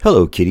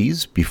Hello,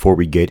 kiddies. Before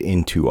we get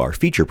into our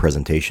feature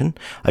presentation,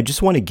 I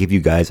just want to give you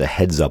guys a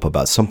heads up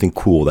about something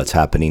cool that's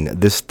happening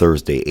this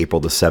Thursday, April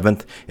the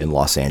 7th in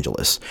Los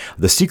Angeles.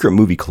 The Secret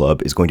Movie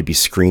Club is going to be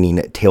screening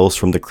Tales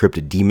from the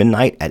Crypt Demon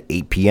Night at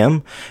 8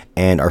 p.m.,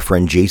 and our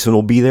friend Jason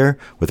will be there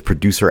with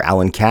producer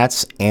Alan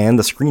Katz and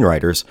the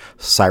screenwriters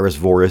Cyrus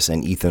Voris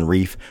and Ethan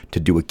Reef to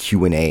do a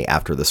Q&A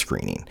after the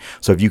screening.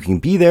 So if you can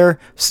be there,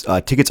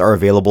 tickets are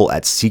available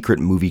at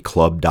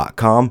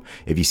secretmovieclub.com.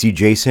 If you see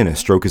Jason and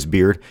stroke his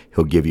beard,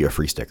 he'll give you a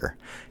free sticker.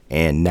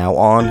 And now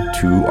on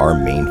to our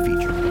main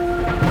feature.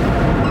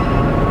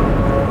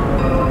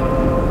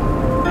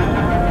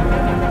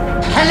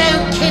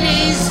 Hello,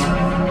 kiddies.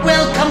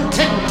 Welcome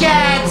to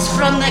Dads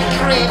from the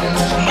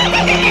Crypt.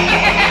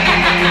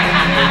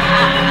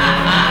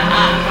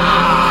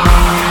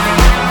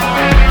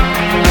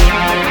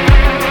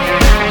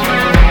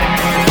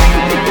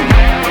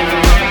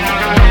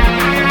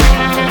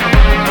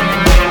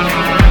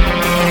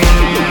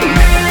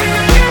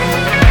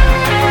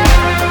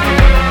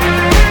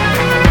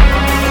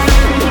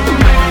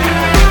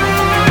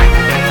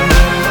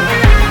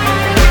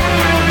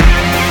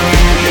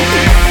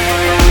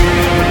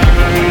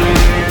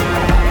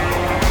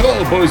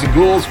 Boys and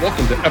ghouls,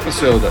 welcome to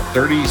episode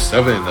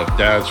 37 of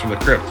Dads from the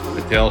Crypt,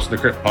 the Tales from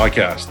the Crypt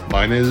podcast.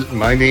 My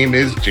name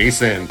is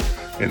Jason,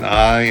 and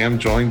I am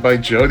joined by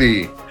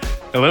Jody.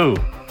 Hello.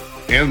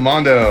 And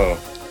Mondo.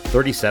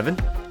 37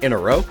 in a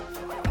row?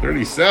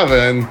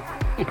 37?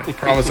 I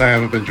promise I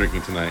haven't been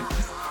drinking tonight.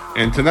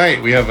 And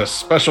tonight we have a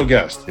special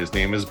guest. His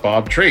name is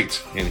Bob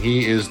Trait, and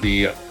he is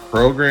the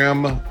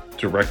program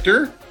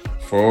director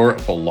for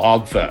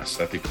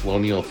Blobfest at the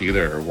Colonial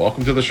Theater.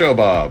 Welcome to the show,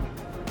 Bob.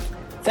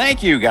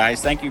 Thank you,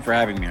 guys. Thank you for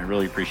having me. I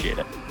really appreciate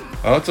it.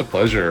 Oh, it's a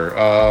pleasure.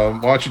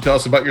 Why don't you tell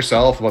us about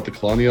yourself, about the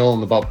Colonial,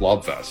 and about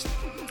Blobfest?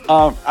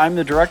 I'm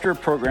the director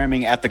of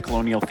programming at the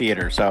Colonial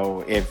Theater.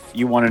 So if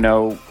you want to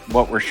know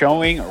what we're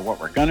showing or what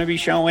we're going to be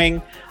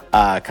showing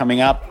coming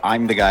up,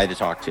 I'm the guy to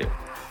talk to.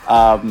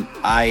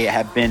 I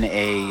have been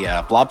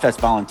a Blobfest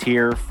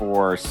volunteer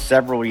for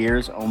several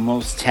years,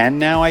 almost 10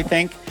 now, I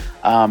think.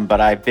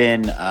 But I've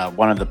been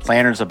one of the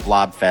planners of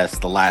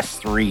Blobfest the last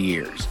 3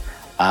 years.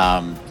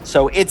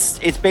 So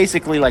it's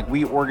basically like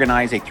we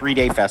organize a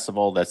 3-day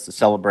festival that's the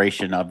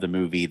celebration of the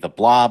movie The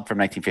Blob from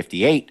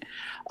 1958,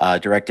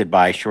 directed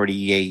by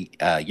Shorty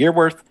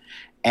Yearworth.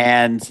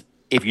 And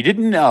if you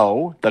didn't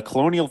know, the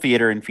Colonial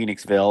Theater in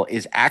Phoenixville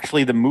is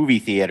actually the movie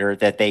theater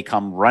that they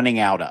come running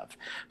out of.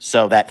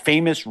 So that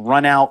famous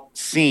run out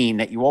scene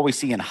that you always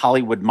see in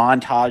Hollywood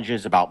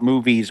montages about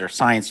movies or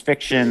science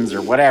fictions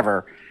or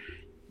whatever,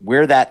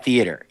 we're that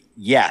theater.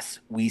 Yes,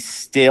 we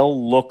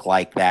still look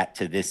like that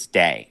to this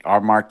day.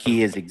 Our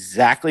marquee is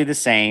exactly the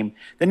same.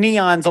 The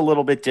neon's a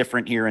little bit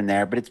different here and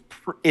there, but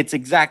it's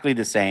exactly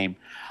the same.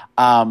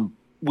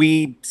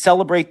 We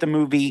celebrate the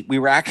movie. We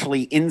were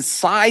actually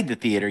inside the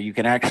theater. You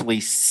can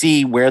actually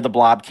see where the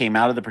Blob came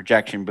out of the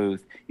projection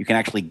booth. You can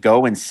actually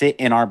go and sit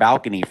in our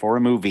balcony for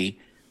a movie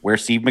where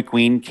Steve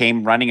McQueen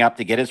came running up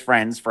to get his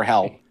friends for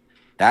help.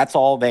 That's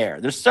all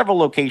there. There's several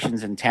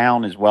locations in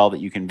town as well that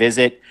you can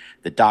visit.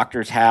 The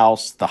doctor's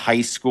house, the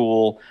high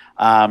school.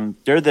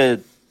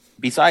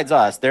 Besides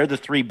us, they're the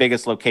 3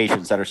 biggest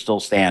locations that are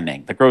still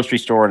standing. The grocery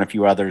store and a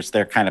few others,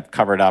 they're kind of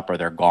covered up or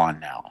they're gone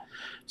now.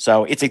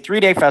 So it's a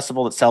 3-day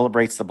festival that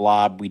celebrates the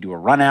Blob. We do a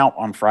run out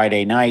on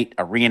Friday night,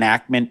 a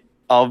reenactment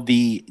of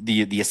the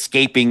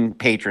escaping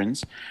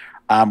patrons.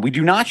 We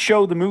do not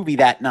show the movie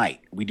that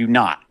night. We do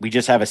not. We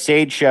just have a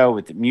stage show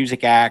with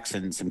music acts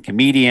and some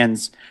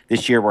comedians.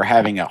 This year we're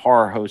having a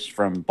horror host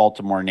from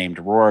Baltimore named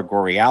Aurora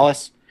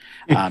Gorialis.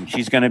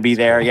 She's going to be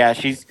there. Yeah,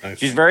 she's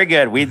very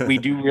good. We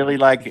do really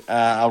like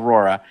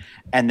Aurora.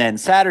 And then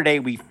Saturday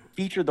we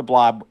feature the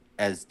Blob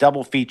as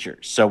double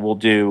features. So we'll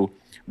do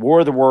War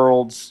of the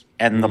Worlds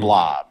and the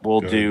Blob.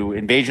 We'll do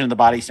Invasion of the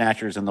Body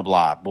Snatchers and the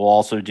Blob. We'll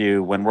also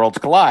do When Worlds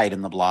Collide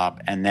and the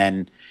Blob. And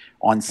then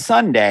on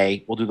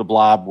Sunday, we'll do the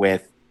Blob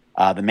with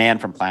the Man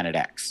from Planet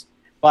X.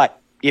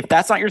 But if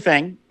that's not your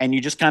thing and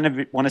you just kind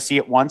of want to see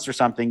it once or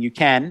something, you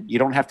can. You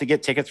don't have to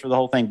get tickets for the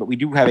whole thing. But we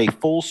do have a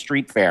full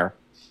street fair,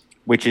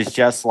 which is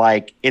just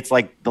like, it's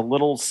like the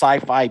little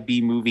sci-fi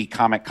B-movie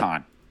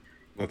Comic-Con.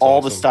 All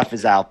awesome. The stuff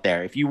is out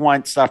there. If you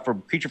want stuff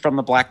from Creature from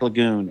the Black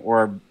Lagoon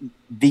or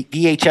the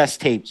VHS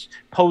tapes,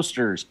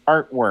 posters,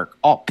 artwork,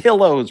 all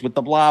pillows with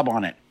the Blob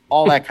on it,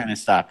 all that kind of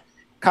stuff.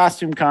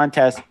 Costume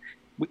contest.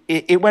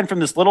 It went from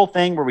this little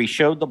thing where we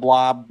showed the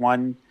Blob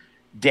one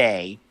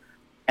day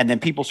and then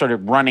people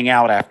started running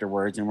out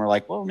afterwards and we're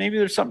like, well, maybe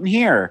there's something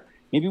here.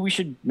 Maybe we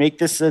should make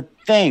this a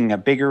thing, a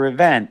bigger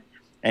event.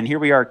 And here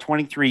we are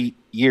 23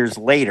 years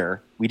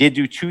later. We did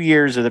do 2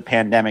 years of the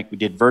pandemic. We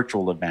did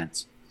virtual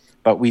events,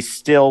 but we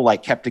still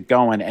kept it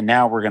going. And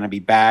now we're going to be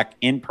back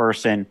in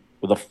person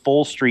with a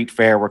full street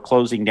fair. We're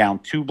closing down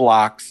 2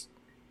 blocks,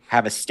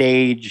 have a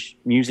stage,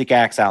 music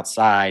acts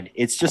outside.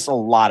 It's just a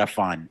lot of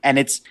fun. And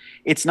it's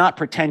not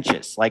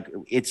pretentious.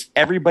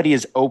 Everybody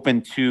is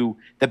open to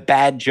the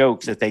bad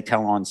jokes that they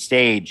tell on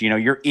stage. You know,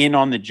 you're in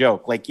on the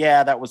joke.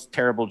 Yeah, that was a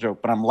terrible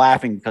joke, but I'm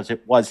laughing because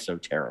it was so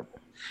terrible.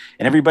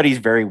 and everybody's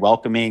very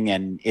welcoming,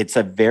 and it's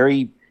a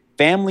very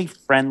family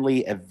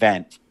friendly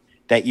event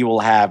that you will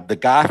have the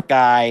goth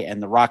guy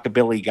and the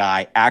rockabilly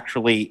guy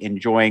actually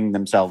enjoying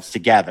themselves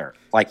together,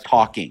 like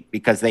talking,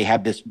 because they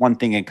have this one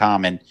thing in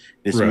common,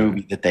 this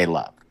movie that they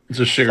love. It's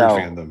a shared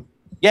fandom.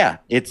 Yeah,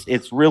 it's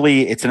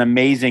an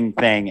amazing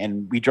thing,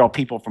 and we draw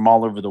people from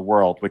all over the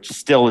world, which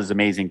still is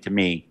amazing to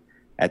me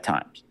at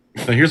times.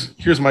 Now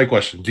here's my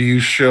question: do you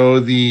show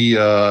the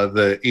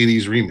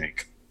 '80s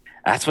remake?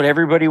 That's what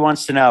everybody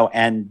wants to know.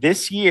 And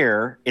this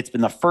year, it's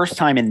been the first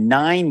time in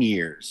 9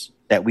 years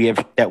that we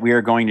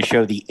are going to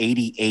show the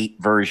 '88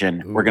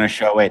 version. Ooh. We're going to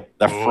show it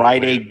the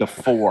Friday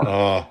before.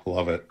 Oh,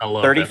 love it! I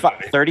love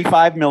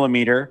 35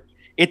 millimeter.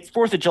 It's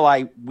 4th of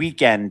July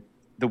weekend.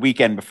 The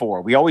weekend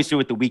before. We always do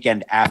it the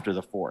weekend after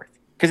the 4th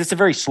because it's a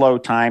very slow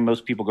time.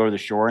 Most people go to the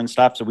shore and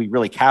stuff. So we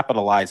really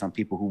capitalize on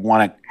people who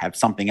want to have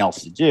something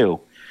else to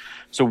do.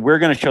 So we're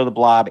going to show the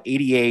Blob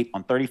 88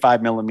 on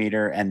 35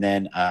 millimeter. And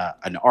then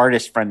an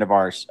artist friend of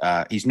ours,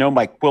 he's known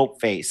by Quilt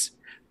Face,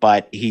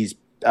 but his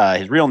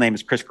real name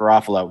is Chris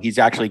Garofalo. He's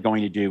actually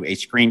going to do a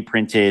screen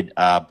printed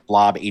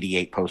Blob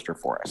 88 poster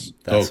for us.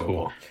 That's so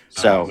cool.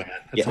 So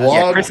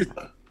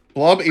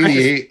Blob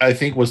 88, I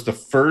think, was the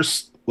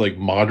first like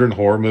modern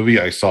horror movie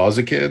I saw as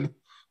a kid.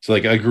 So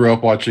like I grew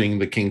up watching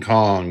the King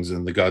Kongs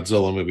and the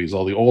Godzilla movies,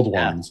 all the old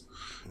ones.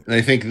 And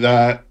I think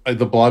that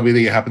the Blob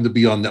 88 happened to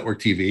be on network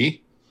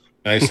TV.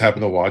 And I just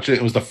happened to watch it.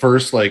 It was the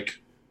first like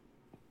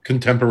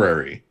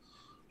contemporary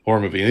horror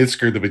movie, and it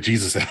scared the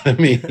bejesus out of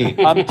me.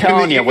 I'm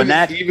telling you,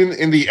 even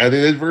in the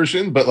edited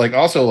version, but like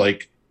also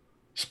like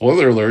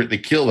spoiler alert, they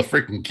kill the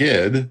freaking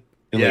kid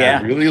in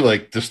like a really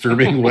like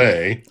disturbing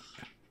way.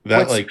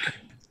 That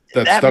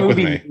stuck with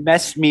me.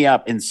 Messed me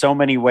up in so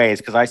many ways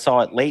because I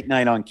saw it late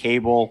night on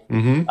cable,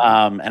 and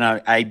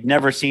I'd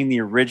never seen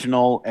the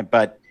original.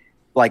 But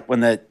like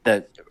when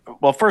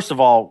first of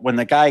all, when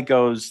the guy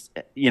goes,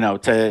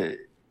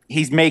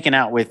 he's making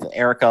out with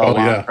Erica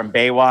Alon from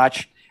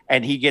Baywatch,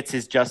 and he gets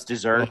his just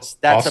desserts.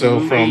 That's also a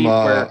movie from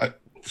where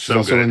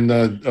also in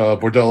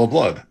Bordello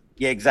Blood.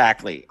 Yeah,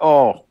 exactly.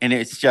 Oh, and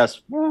it's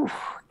just,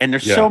 and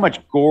there's so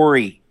much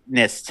gory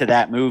to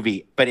that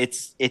movie, but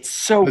it's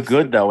so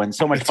good though, and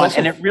so much fun,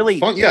 and it really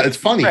fun. Yeah, it's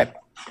funny.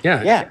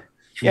 Yeah.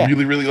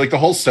 Really, really like the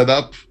whole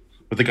setup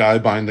with the guy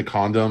buying the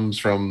condoms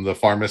from the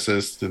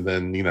pharmacist, and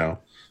then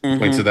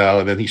points it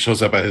out, and then he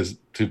shows up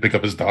to pick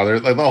up his daughter.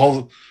 Like the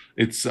whole,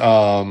 it's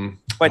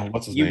but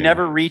what's his you name?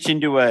 never reach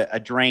into a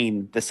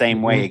drain the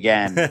same way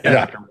again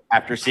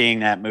after seeing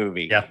that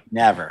movie. Yeah,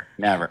 never.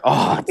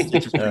 Oh,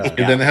 it's and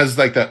then it has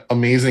like that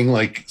amazing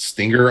like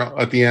stinger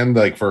at the end,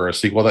 like for a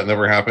sequel that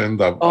never happened.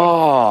 That's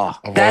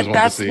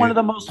one of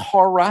the most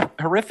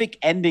horrific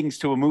endings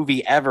to a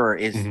movie ever.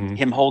 Is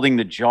him holding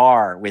the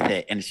jar with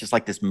it, and it's just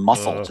like this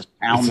muscle just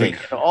pounding.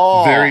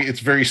 It's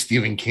very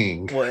Stephen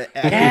King. Well,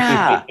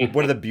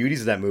 one of the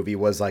beauties of that movie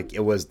was like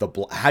it was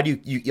how do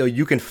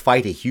you can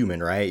fight a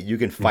human, right? You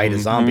can fight a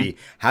zombie.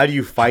 How do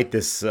you fight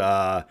this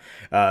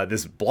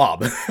this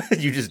blob?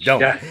 You just don't.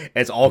 Yeah.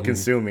 It's all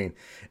consuming.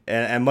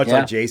 And much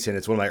like Jason,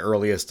 it's one of my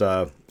earliest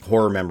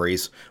horror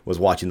memories was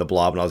watching The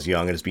Blob when I was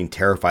young and just being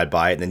terrified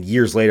by it. And then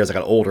years later, as I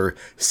got older,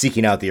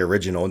 seeking out the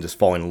original and just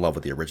falling in love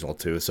with the original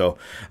too. So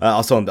I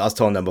was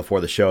telling them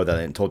before the show that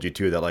I told you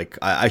too that like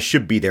I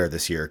should be there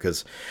this year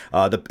because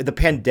the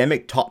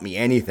pandemic taught me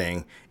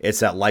anything. It's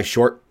that life's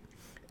short.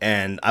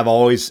 And I've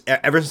always,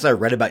 ever since I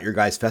read about your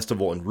guys'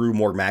 festival in Rue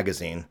Morgue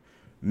magazine,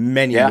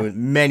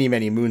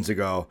 many moons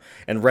ago,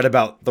 and read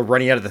about the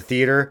running out of the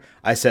theater,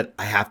 I said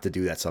I have to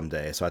do that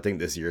someday. So I think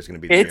this year is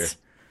going to be the year.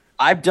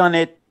 I've done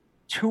it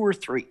 2 or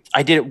 3.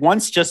 I did it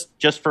once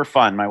just for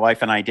fun. My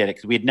wife and I did it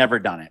because we had never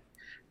done it,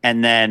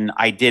 and then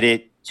I did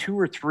it 2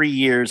 or 3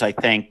 years, I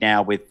think,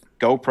 now with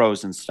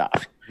GoPros and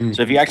stuff.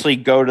 So if you actually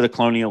go to the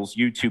Colonials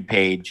YouTube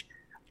page,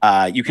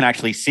 you can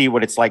actually see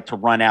what it's like to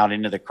run out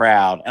into the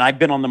crowd. And I've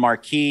been on the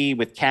marquee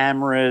with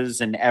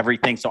cameras and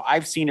everything, so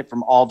I've seen it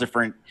from all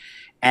different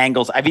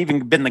angles. I've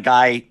even been the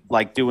guy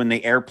like doing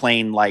the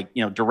airplane, like,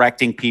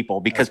 directing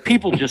people because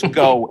people just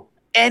go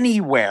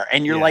anywhere.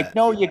 And you're like,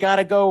 no, you got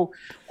to go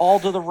all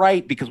to the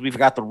right because we've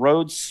got the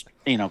roads,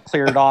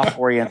 cleared off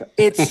for you.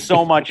 It's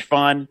so much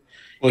fun.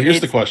 Well,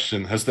 here's the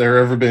question. Has there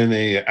ever been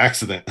a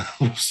accident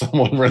of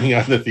someone running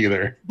out of the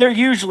theater? There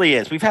usually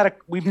is.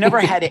 We've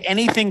never had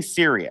anything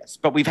serious,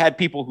 but we've had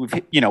people who've,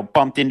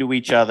 bumped into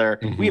each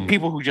other. We have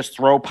people who just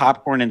throw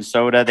popcorn and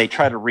soda. They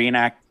try to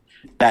reenact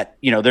that,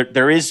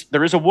 there is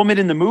a woman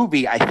in the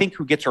movie, I think,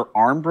 who gets her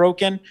arm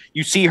broken.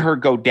 You see her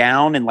go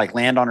down and like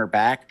land on her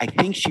back. I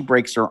think she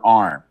breaks her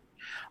arm.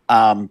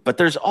 But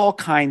there's all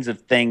kinds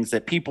of things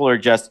that people are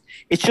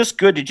it's just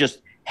good to just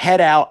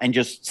head out and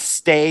just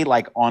stay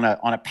like on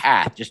a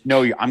path. Just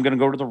know I'm going to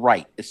go to the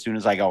right as soon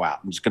as I go out.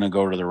 I'm just going to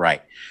go to the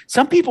right.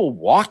 Some people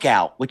walk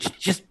out, which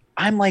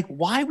I'm like,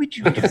 why would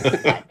you do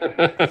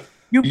that?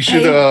 You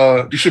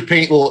should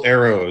paint little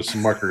arrows,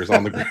 markers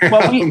on the ground.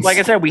 Well, like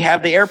I said, we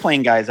have the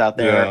airplane guys out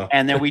there,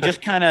 and then we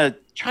just kind of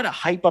try to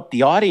hype up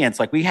the audience.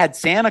 Like we had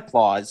Santa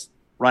Claus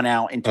run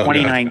out in Oh,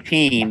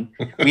 2019.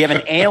 We have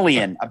an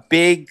alien, a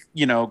big,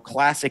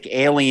 classic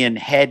alien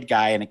head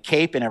guy in a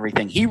cape and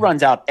everything. He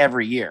runs out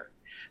every year.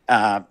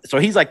 So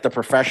he's like the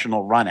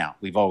professional run out.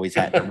 We've always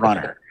had the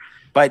runner.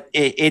 But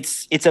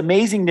it's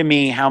amazing to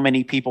me how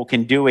many people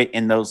can do it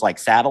in those like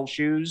saddle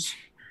shoes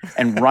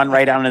and run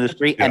right out into the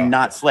street and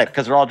not slip,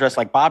 because they're all dressed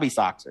like Bobby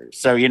Soxers.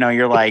 So,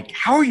 you're like,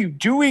 how are you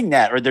doing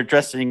that? Or they're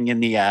dressing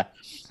in the,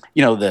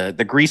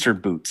 the greaser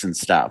boots and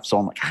stuff. So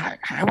I'm like,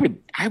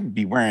 I would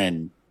be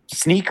wearing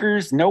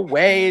sneakers. No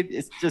way.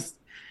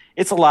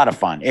 It's a lot of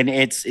fun. And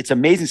it's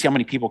amazing to see how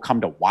many people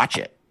come to watch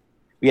it.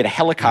 We had a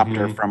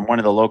helicopter from one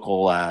of the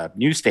local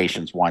news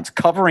stations once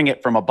covering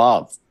it from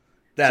above.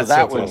 That's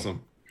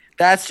awesome.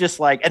 That's just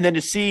like, and then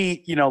to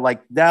see,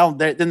 like now,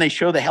 then they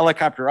show the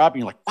helicopter up, and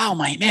you're like, wow,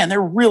 man, they're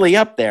really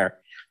up there.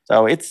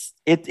 So it's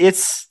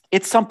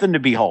something to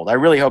behold. I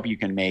really hope you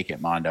can make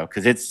it, Mondo,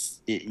 because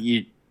it's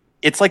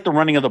like the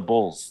running of the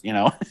bulls, The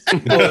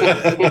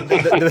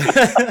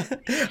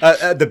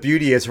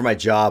beauty is, for my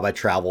job, I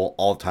travel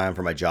all the time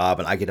for my job,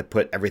 and I get to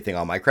put everything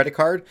on my credit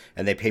card,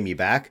 and they pay me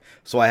back.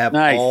 So I have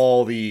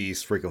all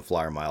these freaking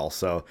flyer miles.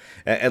 So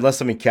unless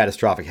something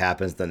catastrophic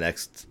happens the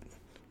next,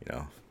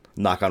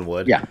 knock on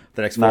wood,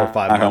 the next 4 or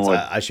 5 months,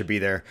 I should be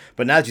there.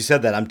 But now that you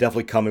said that, I'm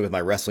definitely coming with my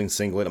wrestling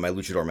singlet and my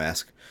luchador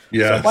mask.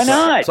 Yeah, why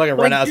not? So I can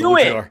run out as a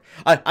luchador.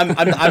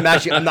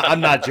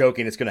 I'm not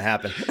joking. It's gonna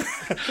happen.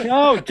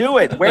 No, do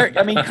it.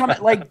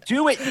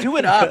 Do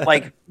it up.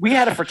 Like, we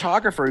had a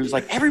photographer who's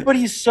like,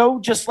 everybody's so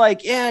just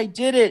like, yeah, I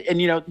did it, and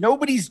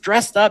nobody's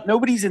dressed up,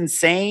 nobody's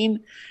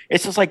insane.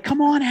 It's just like,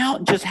 come on out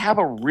and just have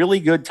a really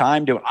good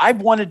time doing it.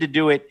 I've wanted to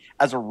do it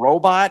as a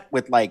robot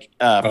with like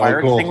fire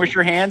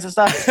extinguisher hands and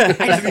stuff.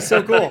 That'd be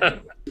so cool.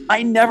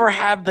 I never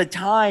have the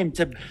time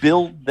to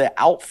build the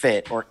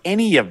outfit or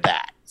any of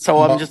that. So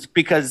I'm just,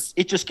 because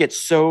it just gets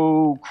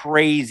so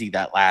crazy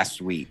that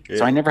last week. Yeah.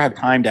 So I never have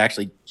time to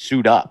actually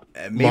suit up.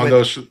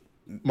 Mondo, should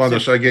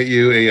I get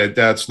you a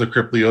Dad's the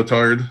Crypt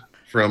leotard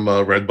from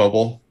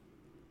Redbubble?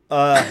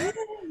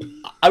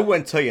 I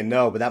wouldn't tell you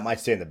no, but that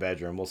might stay in the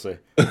bedroom. We'll see.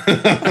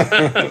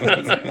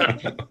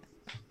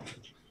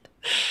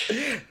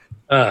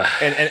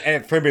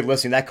 And for anybody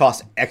listening, that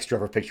costs extra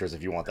for pictures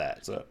if you want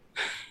that. So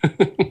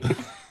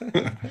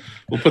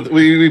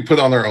we put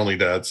on our only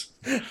dads.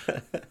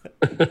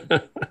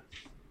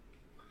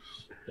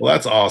 Well,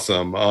 that's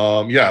awesome.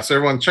 So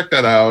everyone check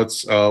that out.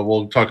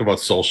 We'll talk about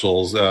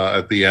socials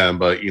at the end,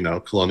 but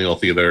Colonial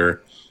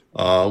Theater,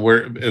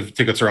 if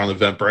tickets are on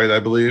Eventbrite, I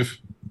believe.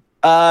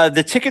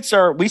 The tickets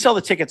we sell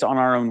the tickets on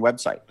our own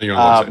website. Your own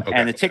website. Okay.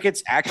 And the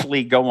tickets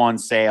actually go on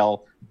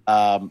sale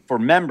for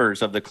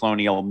members of the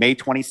Colonial May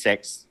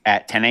 26th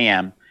at 10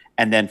 a.m.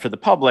 and then for the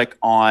public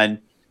on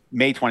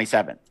May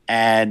 27th.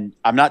 And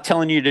I'm not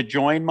telling you to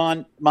join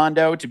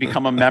Mondo to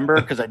become a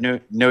member, because I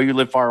know you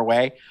live far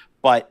away,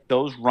 but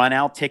those run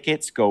out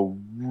tickets go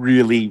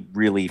really,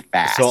 really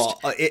fast. So,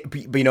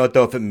 but you know what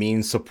though? If it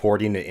means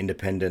supporting an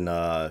independent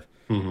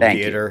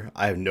theater,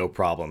 I have no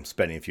problem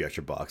spending a few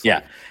extra bucks.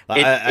 Yeah,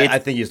 I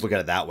think you just look at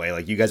it that way.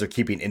 Like, you guys are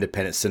keeping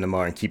independent cinema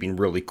and keeping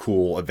really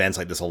cool events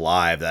like this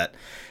alive. That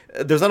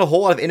there's not a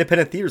whole lot of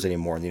independent theaters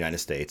anymore in the United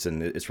States,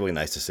 and it's really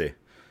nice to see.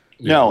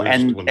 No,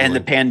 and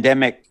the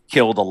pandemic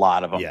killed a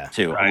lot of them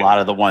too. Right. A lot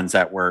of the ones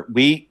that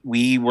we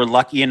were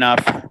lucky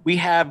enough. We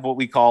have what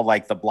we call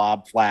like the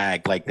blob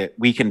flag, like that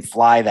we can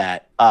fly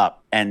that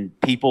up, and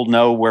people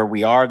know where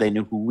we are. They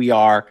know who we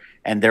are,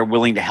 and they're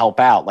willing to help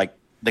out. Like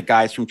the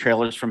guys from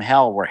Trailers from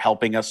Hell were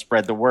helping us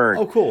spread the word.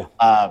 Oh, cool.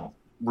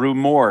 Rue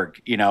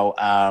Morgue,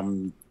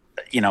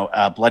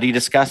 Bloody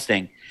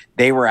Disgusting.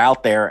 They were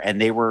out there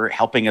and they were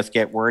helping us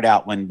get word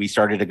out when we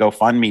started to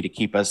GoFundMe to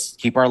keep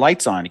our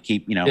lights on, to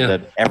keep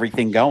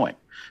everything going.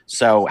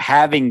 So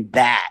having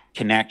that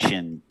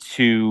connection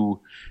to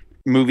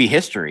movie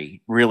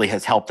history really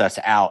has helped us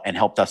out and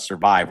helped us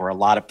survive, where a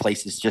lot of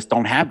places just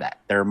don't have that.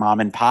 They're mom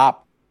and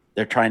pop.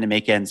 They're trying to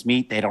make ends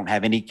meet. They don't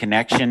have any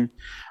connection.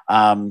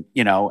 And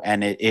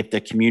if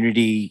the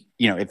community,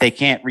 if they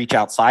can't reach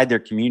outside their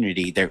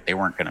community, they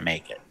weren't going to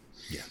make it.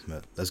 Yeah,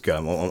 that's good.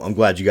 I'm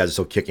glad you guys are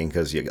still kicking,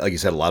 because, like you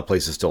said, a lot of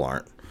places still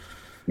aren't.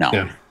 No.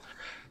 Yeah.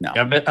 No.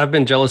 I've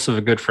been jealous of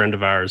a good friend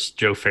of ours,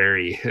 Joe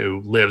Ferry,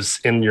 who lives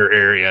in your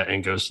area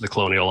and goes to the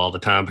Colonial all the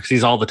time, because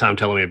he's all the time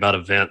telling me about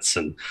events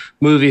and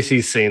movies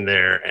he's seen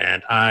there.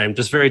 And I'm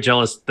just very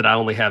jealous that I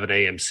only have an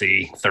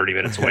AMC 30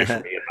 minutes away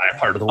from me in my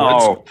part of the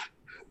woods. Oh,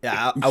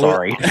 yeah. I'm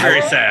sorry.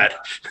 Very sad.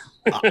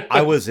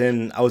 I was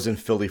in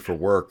Philly for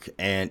work,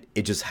 and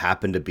it just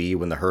happened to be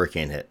when the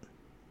hurricane hit.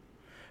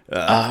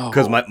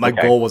 Because my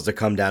goal was to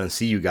come down and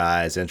see you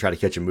guys and try to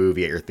catch a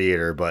movie at your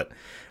theater, but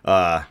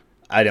I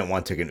didn't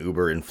want to take an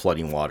Uber in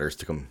flooding waters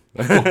to come.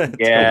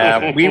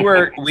 Yeah, we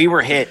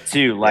were hit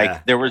too.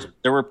 Like there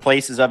were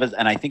places of it,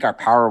 and I think our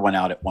power went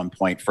out at one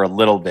point for a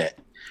little bit,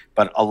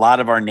 but a lot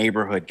of our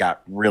neighborhood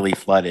got really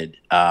flooded.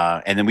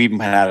 And then we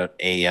even had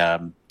a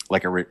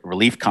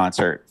relief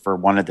concert for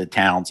one of the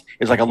towns.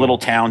 It was like a little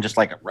town, just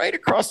like right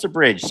across the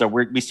bridge. So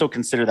we still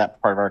consider that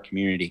part of our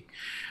community.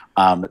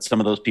 But some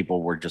of those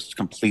people were just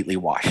completely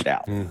washed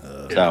out.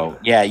 So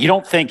yeah, you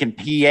don't think in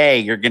PA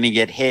you're going to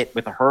get hit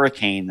with a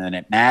hurricane, then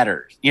it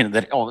matters.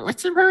 That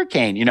it's a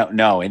hurricane.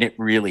 No, and it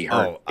really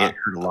hurt. It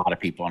hurt a lot of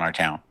people in our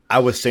town. I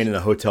was staying in a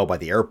hotel by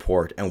the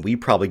airport, and we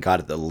probably got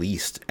it the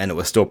least, and it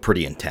was still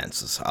pretty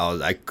intense.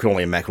 I could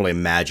only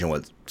imagine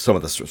what some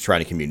of the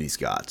surrounding communities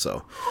got.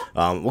 So,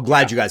 we're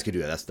glad you guys could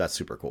do that. That's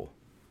super cool.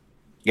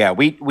 Yeah,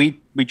 we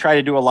try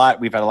to do a lot.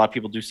 We've had a lot of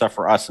people do stuff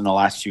for us in the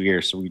last 2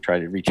 years, so we try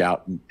to reach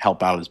out and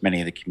help out as many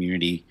of the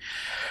community,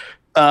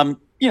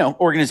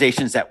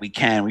 organizations that we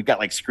can. We've got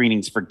like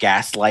screenings for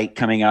Gaslight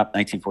coming up,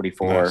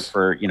 1944, nice.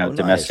 For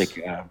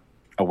domestic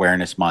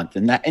awareness month,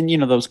 and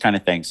those kind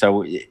of things.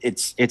 So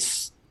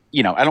it's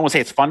I don't want to say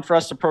it's fun for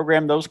us to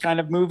program those kind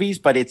of movies,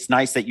 but it's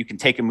nice that you can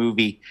take a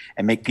movie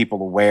and make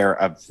people aware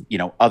of,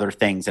 other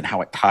things and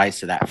how it ties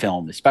to that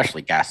film,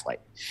 especially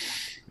Gaslight.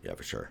 Yeah,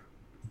 for sure.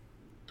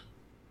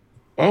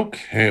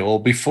 Okay, well,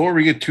 before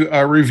we get to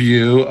our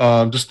review,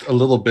 just a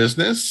little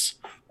business.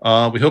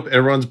 We hope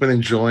everyone's been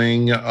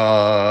enjoying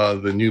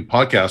the new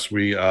podcast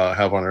we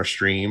have on our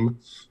stream,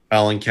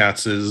 Alan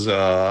Katz's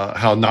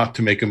How Not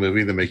to Make a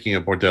Movie, The Making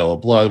of Bordello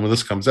Blood. When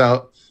this comes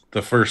out,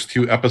 the first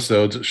 2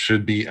 episodes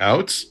should be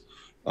out.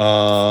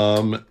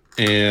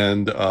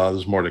 And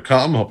there's more to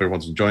come. Hope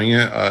everyone's enjoying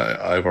it.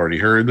 I've already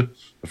heard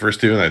the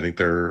first 2, and I think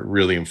they're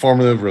really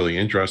informative, really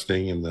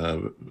interesting,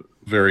 and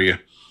very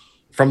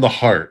from the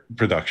heart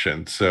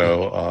production.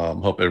 So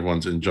hope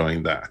everyone's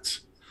enjoying that.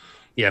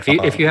 Yeah,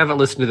 if you haven't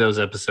listened to those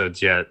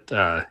episodes yet,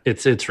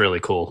 it's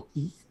really cool.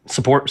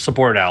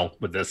 Support Al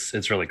with this.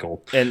 It's really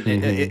cool. And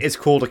it's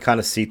cool to kind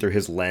of see through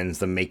his lens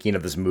the making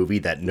of this movie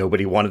that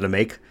nobody wanted to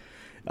make.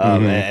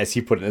 As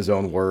he put it in his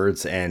own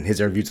words, and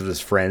his interviews with his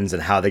friends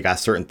and how they got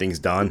certain things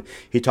done.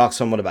 He talks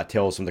somewhat about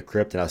Tales from the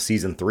Crypt and how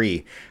season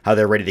 3, how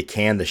they're ready to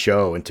can the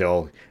show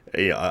until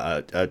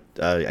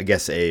I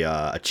guess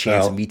a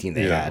chance meeting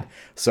they had.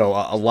 So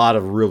a lot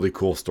of really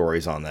cool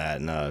stories on that,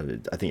 and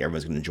I think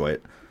everyone's going to enjoy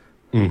it.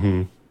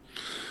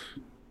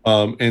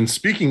 And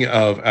speaking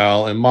of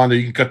Al, and Mondo,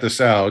 you can cut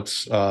this out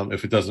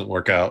if it doesn't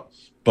work out,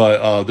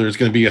 but there's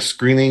going to be a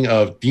screening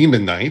of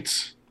Demon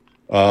Knight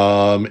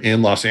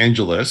in Los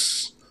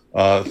Angeles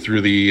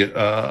through the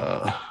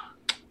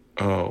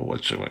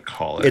what should I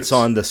call it? It's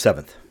on the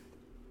 7th.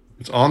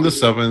 It's on the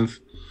 7th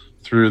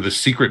through the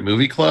Secret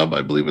Movie Club,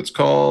 I believe it's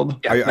called.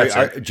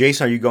 Yeah,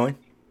 Jason, are you going?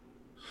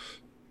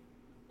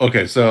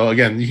 Okay, so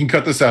again, you can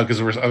cut this out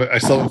because I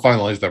still haven't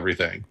finalized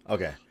everything.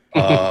 Okay.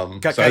 I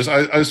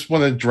just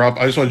want to drop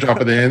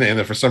it in, and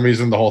if for some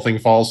reason the whole thing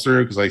falls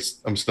through,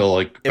 because I'm still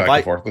like back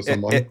and forth with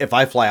someone. If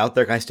I fly out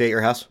there, can I stay at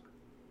your house?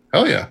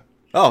 Hell yeah.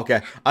 Oh,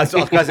 okay. I was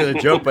going to say a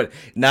joke, but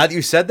now that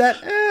you said that,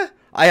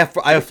 I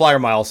have flyer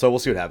miles, so we'll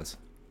see what happens.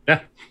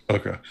 Yeah.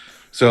 Okay.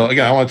 So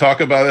again, I want to talk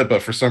about it,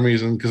 but for some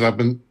reason, because I've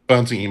been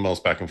bouncing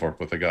emails back and forth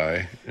with the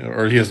guy,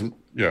 or he hasn't,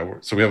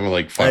 so we haven't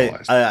like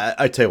finalized.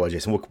 I tell you what,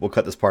 Jason, we'll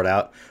cut this part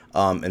out,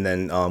 and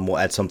then we'll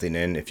add something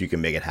in if you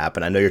can make it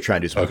happen. I know you're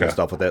trying to do some cool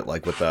stuff with it,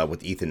 like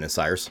with Ethan and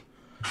Cyrus.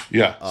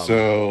 Yeah.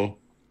 So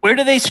where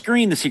do they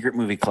screen the Secret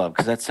Movie Club?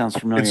 Because that sounds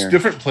familiar. It's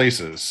different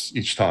places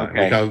each time.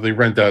 Okay. Like how they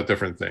rent out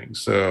different things.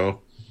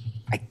 So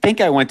I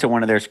think I went to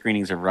one of their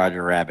screenings of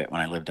Roger Rabbit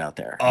when I lived out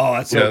there. Oh,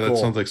 that's so cool. That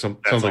sounds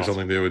like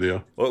something they would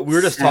do. Well, we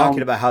were just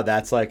talking about how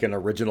that's like an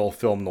original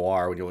film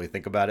noir when you really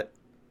think about it.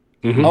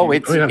 Mm-hmm. Oh,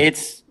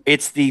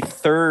 it's the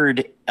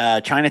third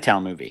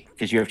Chinatown movie,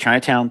 because you have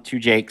Chinatown, Two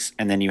Jakes,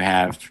 and then you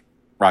have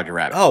Roger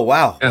Rabbit. Oh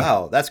wow,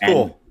 wow, that's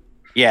cool.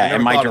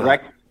 And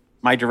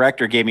my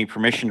director gave me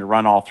permission to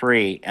run all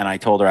 3, and I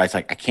told her, I was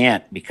like, I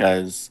can't,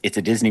 because it's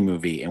a Disney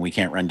movie and we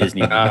can't run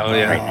Disney movies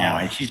right now.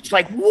 And she's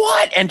like,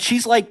 what? And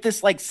she's like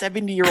this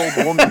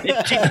 70-year-old woman.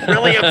 She's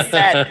really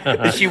upset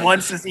that she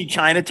wants to see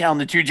Chinatown,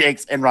 the Two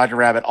Jakes, and Roger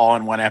Rabbit all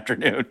in one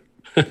afternoon.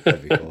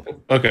 That'd be cool.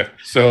 Okay,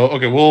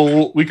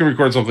 we can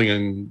record something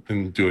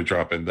and do a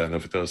drop in then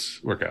if it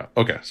does work out.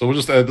 Okay, so we'll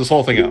just edit this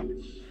whole thing out.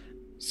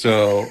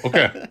 So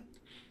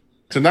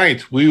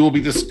tonight we will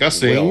be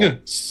discussing.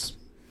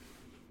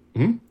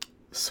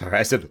 Sorry,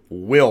 I said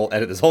we'll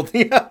edit this whole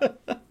thing out.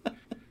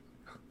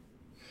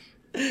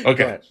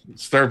 Okay,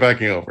 start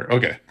backing over.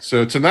 Okay,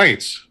 so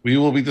tonight we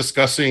will be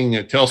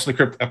discussing Tales from the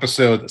Crypt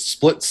episode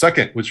Split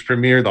Second, which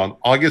premiered on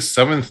August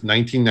 7th,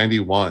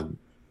 1991.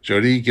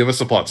 Jody, give us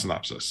a plot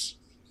synopsis.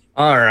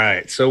 All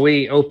right, so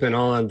we open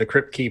on the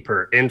Crypt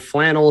Keeper in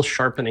flannel,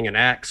 sharpening an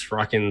axe,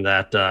 rocking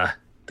that.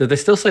 Did they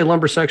still say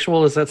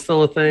lumbersexual? Is that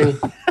still a thing?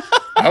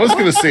 I was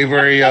going to say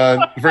very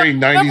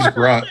 90s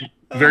grunge.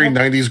 Very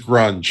 90s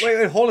grunge.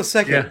 Wait, hold a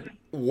second. Yeah.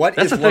 What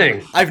that's is a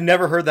thing? I've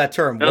never heard that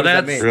term. What does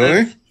that mean?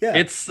 Really? Yeah.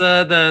 It's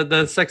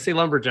the sexy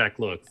lumberjack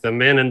look. The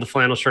men in the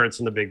flannel shirts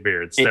and the big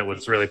beards. That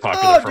was really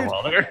popular for a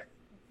while there.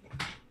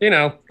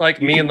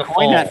 Like me in the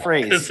fall. That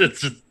phrase.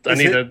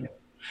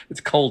 It's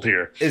cold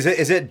here. Is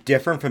it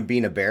different from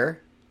being a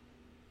bear?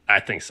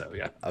 I think so.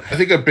 Yeah. Okay. I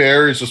think a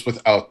bear is just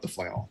without the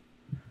flannel.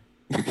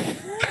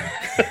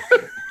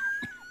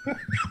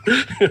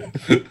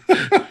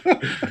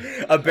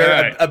 A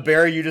bear, right. A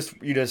bear. You just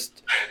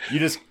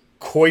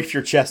coif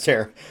your chest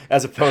hair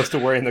as opposed to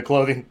wearing the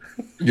clothing.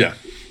 Yeah.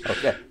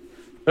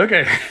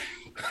 Okay.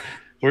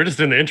 We're just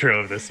in the intro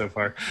of this so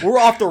far. We're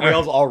off the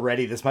rails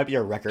already. This might be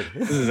a record.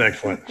 This is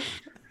excellent.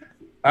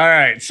 All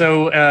right.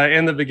 So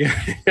in the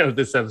beginning of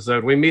this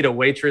episode, we meet a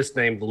waitress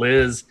named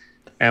Liz,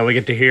 and we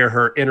get to hear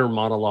her inner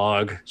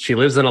monologue. She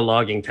lives in a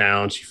logging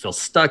town. She feels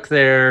stuck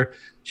there.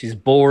 She's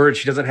bored.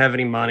 She doesn't have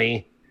any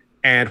money.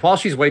 And while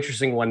she's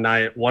waitressing one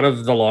night, one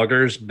of the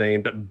loggers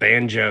named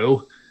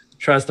Banjo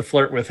tries to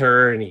flirt with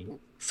her, and he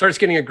starts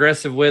getting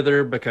aggressive with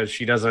her because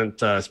she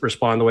doesn't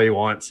respond the way he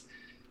wants.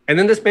 And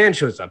then this man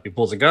shows up. He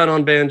pulls a gun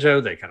on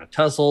Banjo. They kind of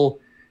tussle,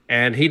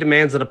 and he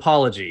demands an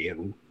apology.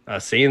 And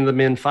seeing the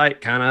men fight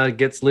kind of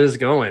gets Liz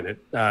going.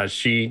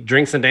 She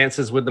drinks and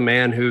dances with the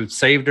man who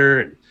saved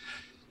her, and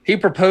he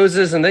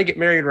proposes, and they get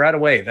married right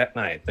away that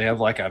night. They have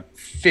like a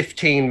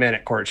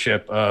 15-minute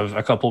courtship of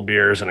a couple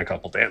beers and a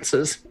couple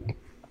dances,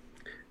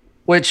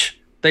 which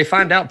they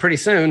find out pretty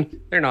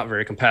soon they're not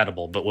very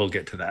compatible, but we'll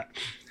get to that.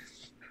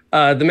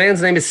 The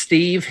man's name is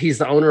Steve. He's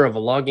the owner of a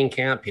logging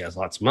camp. He has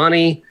lots of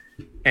money.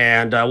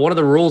 And one of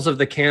the rules of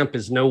the camp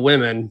is no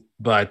women,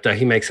 but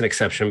he makes an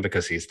exception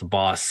because he's the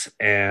boss.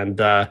 And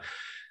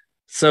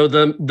so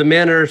the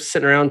men are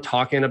sitting around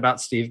talking about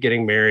Steve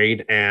getting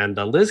married. And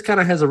Liz kind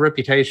of has a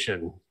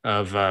reputation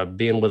of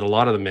being with a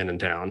lot of the men in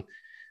town.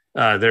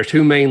 There are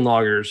two main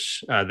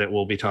loggers that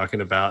we'll be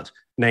talking about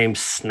named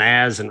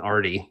Snaz and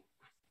Artie.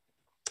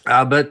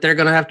 But they're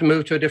going to have to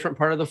move to a different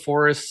part of the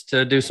forest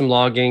to do some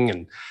logging.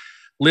 And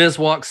Liz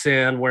walks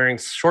in wearing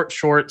short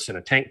shorts and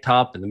a tank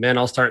top, and the men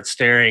all start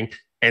staring.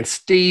 And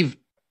Steve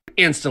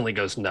instantly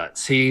goes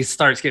nuts. He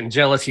starts getting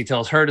jealous. He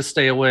tells her to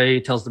stay away.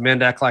 He tells the men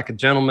to act like a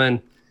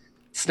gentleman.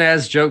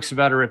 Snaz jokes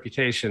about her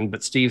reputation,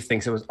 but Steve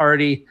thinks it was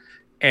Artie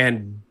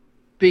and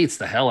beats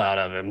the hell out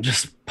of him,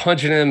 just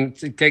punching him.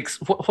 Takes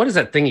what is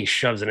that thing he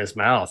shoves in his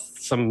mouth?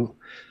 Some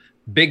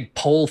big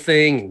pole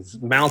thing.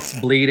 His mouth's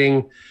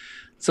bleeding.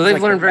 So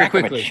they've learned very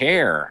quickly. A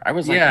chair. I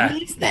was like, Yeah.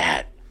 What is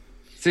that?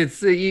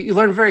 You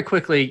learn very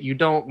quickly. You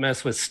don't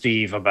mess with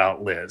Steve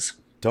about Liz.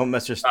 Don't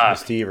mess with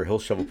Steve or he'll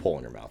shove a pole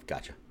in your mouth.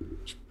 Gotcha.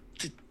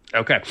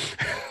 Okay.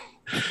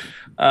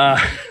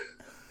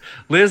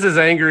 Liz is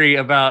angry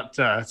about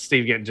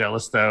Steve getting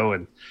jealous, though,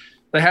 and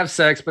they have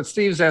sex, but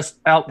Steve's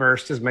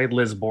outburst has made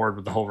Liz bored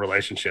with the whole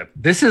relationship.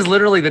 This is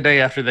literally the day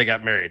after they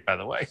got married, by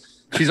the way.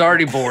 She's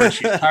already bored.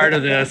 She's tired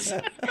of this,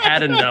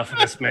 had enough of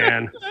this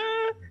man.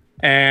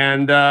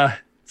 And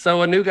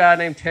so a new guy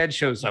named Ted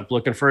shows up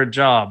looking for a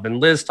job, and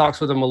Liz talks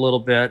with him a little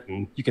bit,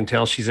 and you can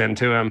tell she's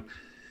into him.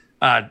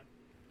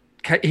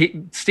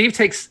 Steve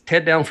takes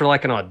Ted down for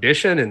like an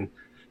audition,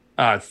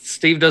 and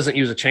Steve doesn't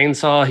use a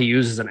chainsaw. He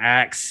uses an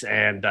axe,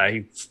 and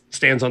he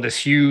stands on this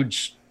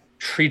huge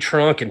tree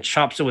trunk and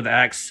chops it with the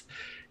axe.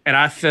 And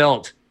I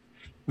felt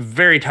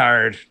very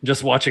tired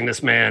just watching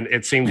this man.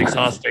 It seemed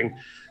exhausting.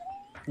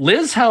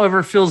 Liz,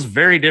 however, feels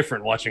very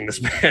different watching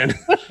this man.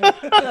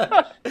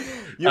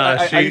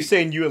 Are you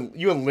saying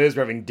you and Liz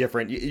were having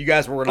different? You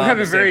guys were not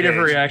having very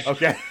different reaction.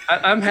 Okay,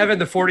 I'm having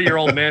the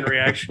 40-year-old man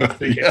reaction.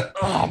 Thinking,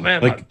 oh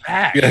man, like, my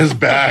back. Yeah, his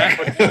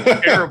back.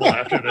 Terrible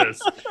after this.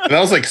 And I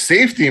was like,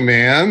 safety,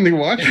 man. You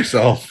watch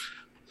yourself.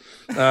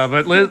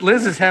 But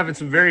Liz is having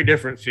some very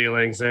different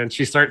feelings, and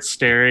she starts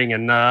staring,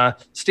 and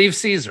Steve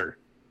sees her,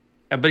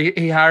 but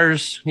he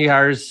hires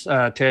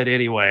Ted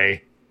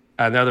anyway.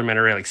 The other men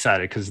are really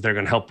excited because they're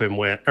going to help him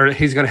win, or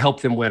he's going to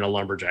help them win a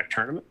lumberjack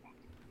tournament.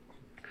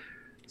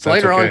 So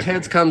later on,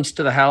 Ted comes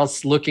to the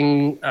house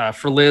looking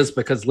for Liz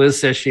because Liz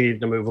says she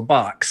needed to move a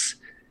box.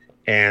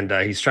 And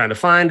he's trying to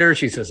find her.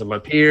 She says, I'm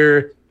up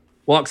here.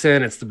 Walks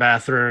in, it's the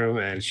bathroom,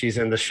 and she's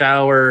in the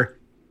shower.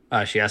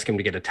 She asks him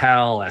to get a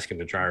towel, asks him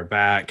to dry her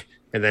back,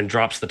 and then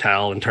drops the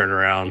towel and turn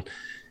around.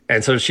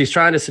 And so she's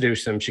trying to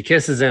seduce him. She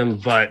kisses him,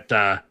 but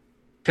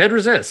Ted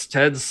resists.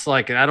 Ted's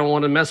like, I don't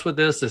want to mess with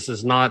this. This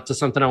is not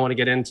something I want to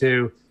get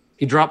into.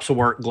 He drops a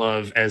work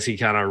glove as he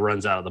kind of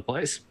runs out of the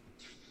place.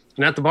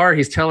 And at the bar,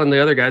 he's telling the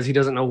other guys he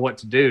doesn't know what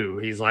to do.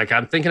 He's like,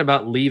 I'm thinking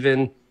about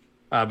leaving,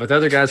 but the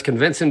other guys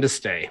convince him to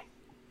stay.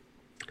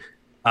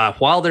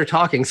 While they're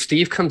talking,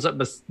 Steve comes up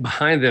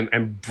behind them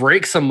and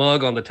breaks a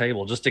mug on the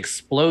table, just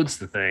explodes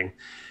the thing,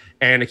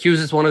 and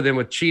accuses one of them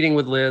with cheating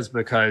with Liz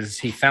because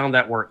he found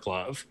that work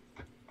glove.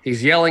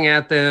 He's yelling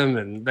at them,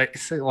 and they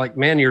say, like,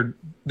 man,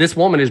 this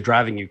woman is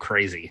driving you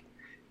crazy.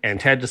 And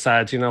Ted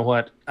decides, you know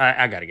what?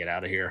 I got to get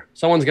out of here.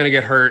 Someone's going to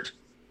get hurt.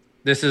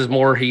 This is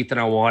more heat than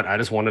I want. I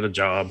just wanted a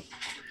job.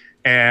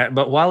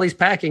 But while he's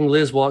packing,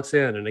 Liz walks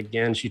in, and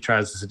again, she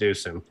tries to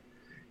seduce him.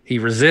 He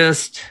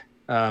resists,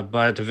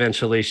 but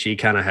eventually she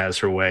kind of has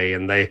her way,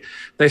 and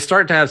they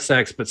start to have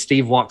sex, but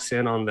Steve walks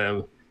in on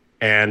them,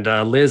 and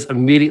Liz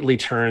immediately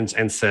turns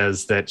and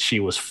says that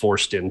she was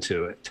forced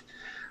into it.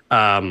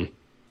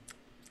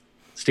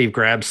 Steve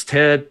grabs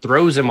Ted,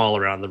 throws him all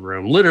around the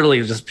room,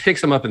 literally just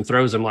picks him up and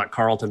throws him like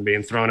Carlton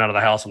being thrown out of the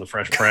house on The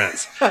Fresh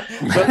Prince.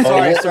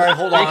 Sorry,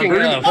 hold on. We're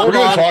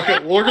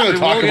going to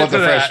talk about The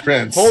Fresh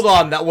Prince. Hold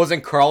on, that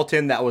wasn't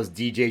Carlton, that was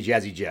DJ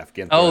Jazzy Jeff.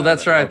 Oh,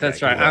 that's right,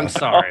 that's right. I'm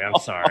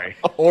sorry.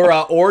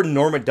 Or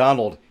Norm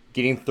Macdonald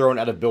getting thrown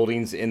out of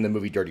buildings in the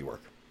movie Dirty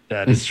Work.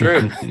 That is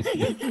true.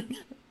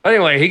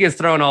 Anyway, he gets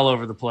thrown all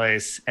over the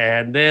place,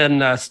 and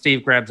then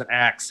Steve grabs an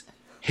axe,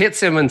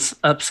 hits him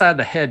upside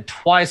the head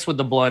twice with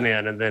the blunt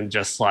end, and then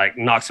just like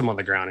knocks him on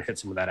the ground and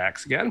hits him with that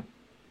axe again.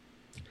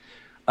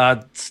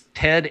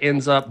 Ted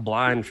ends up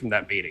blind from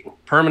that beating,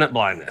 permanent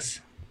blindness.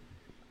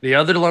 The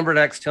other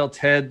lumberjacks tell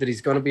Ted that he's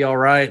going to be all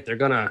right. They're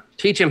going to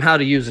teach him how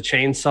to use a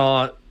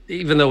chainsaw,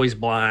 even though he's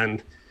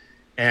blind.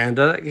 And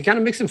it kind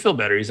of makes him feel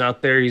better. He's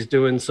out there, he's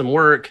doing some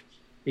work,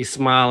 he's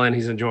smiling,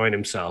 he's enjoying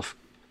himself.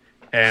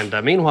 And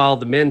meanwhile,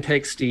 the men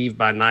take Steve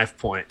by knife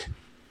point.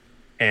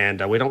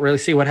 And we don't really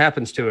see what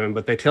happens to him,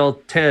 but they tell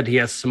Ted he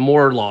has some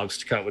more logs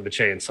to cut with the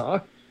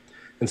chainsaw.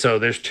 And so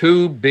there's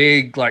two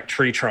big like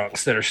tree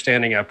trunks that are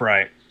standing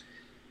upright.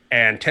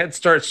 And Ted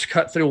starts to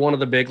cut through one of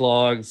the big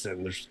logs,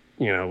 and there's,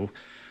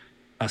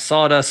 a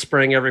sawdust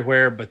spraying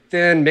everywhere, but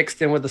then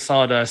mixed in with the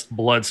sawdust,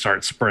 blood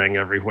starts spraying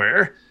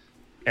everywhere.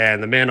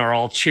 And the men are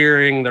all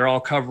cheering. They're all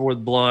covered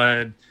with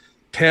blood.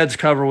 Ted's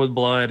covered with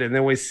blood. And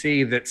then we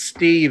see that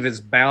Steve is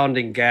bound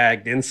and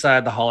gagged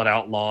inside the hollowed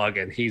out log,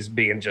 and he's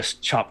being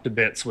just chopped to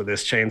bits with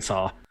this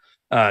chainsaw.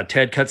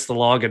 Ted cuts the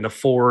log into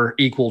 4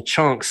 equal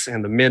chunks,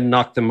 and the men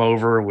knock them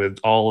over with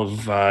all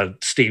of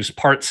Steve's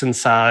parts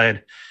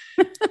inside.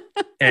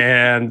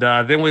 And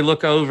then we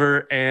look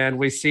over and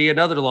we see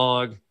another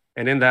log.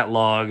 And in that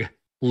log,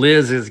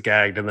 Liz is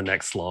gagged in the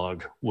next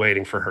log,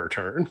 waiting for her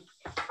turn.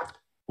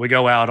 We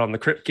go out on the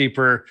Crypt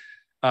Keeper,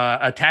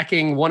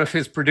 attacking one of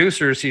his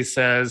producers, he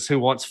says, who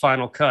wants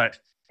Final Cut.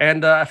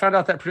 And I found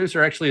out that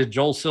producer actually is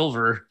Joel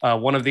Silver,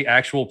 one of the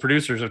actual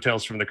producers of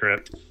Tales from the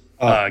Crypt,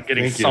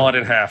 getting sawed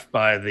in half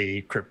by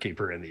the Crypt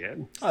Keeper in the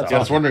end. Oh, so, I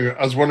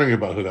was wondering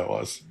about who that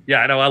was. Yeah,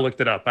 I know. I looked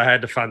it up. I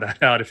had to find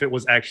that out if it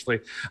was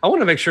actually. I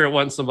want to make sure it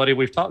wasn't somebody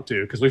we've talked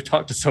to, because we've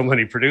talked to so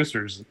many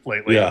producers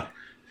lately. Yeah.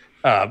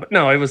 But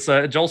no, it was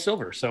Joel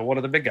Silver, so one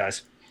of the big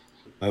guys.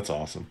 That's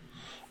awesome.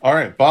 All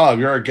right, Bob,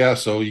 you're our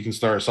guest, so you can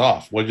start us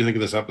off. What did you think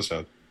of this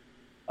episode?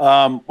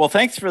 Well,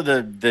 thanks for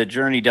the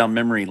journey down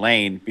memory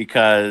lane,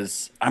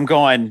 because I'm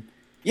going,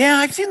 yeah,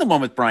 I've seen the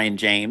one with Brian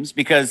James,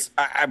 because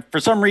I, for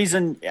some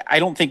reason, I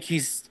don't think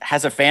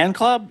has a fan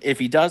club. If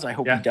he does, I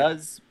hope he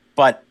does.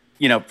 But,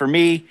 for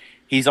me,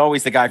 he's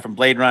always the guy from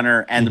Blade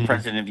Runner and the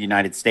President of the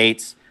United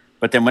States.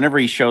 But then whenever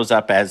he shows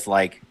up as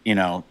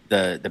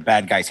the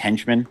bad guy's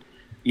henchman,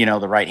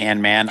 the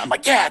right-hand man, I'm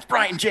like, yeah, it's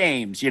Brian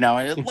James.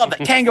 I love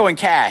that. Tango and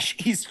Cash.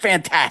 He's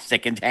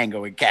fantastic in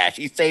Tango and Cash.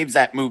 He saves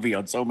that movie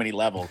on so many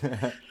levels.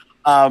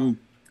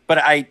 But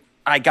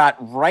I got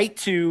right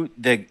to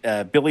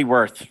the Billy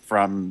Wirth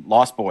from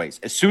Lost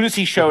Boys. As soon as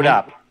he showed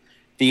up,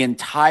 the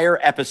entire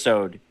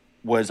episode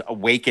was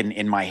awakened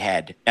in my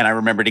head. And I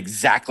remembered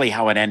exactly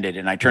how it ended.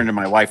 And I turned to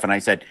my wife and I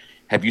said,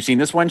 have you seen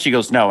this one? She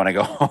goes, no. And I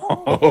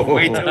go,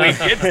 wait till we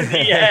get to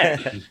the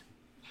end.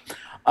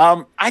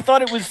 I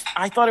thought it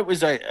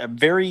was a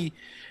very,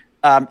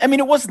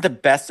 it wasn't the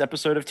best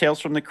episode of Tales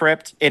from the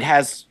Crypt. It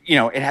has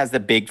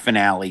the big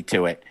finale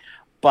to it,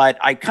 but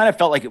I kind of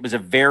felt like it was a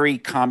very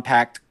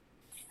compact,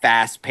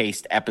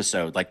 fast-paced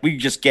episode. Like we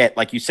just get,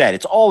 like you said,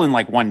 it's all in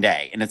like one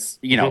day, and it's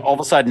all of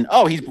a sudden,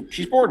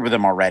 she's bored with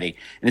him already,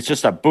 and it's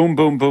just a boom,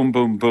 boom, boom,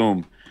 boom,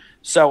 boom.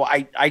 So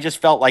I just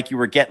felt like you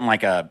were getting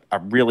like a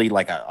really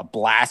like a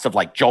blast of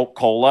like Jolt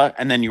Cola,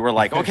 and then you were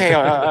like, okay,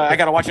 I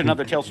got to watch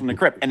another Tales from the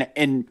Crypt,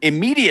 and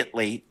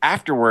immediately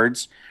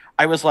afterwards,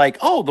 I was like,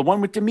 oh, the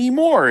one with Demi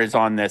Moore is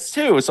on this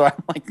too. So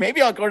I'm like,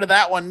 maybe I'll go to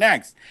that one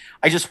next.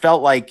 I just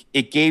felt like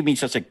it gave me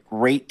such a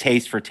great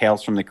taste for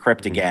Tales from the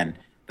Crypt again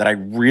that I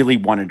really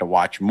wanted to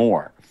watch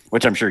more,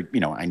 which I'm sure,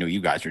 I know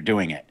you guys are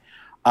doing it.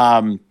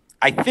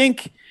 I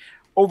think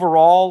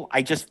overall,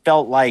 I just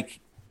felt like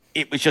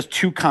it was just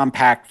too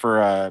compact for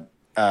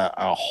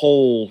a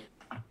whole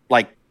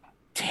like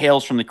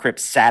Tales from the Crypt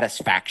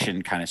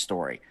satisfaction kind of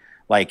story.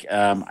 Like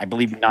I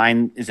believe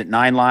 9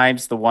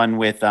 Lives, the one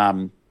with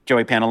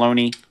Joey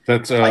Pantalone.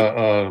 That's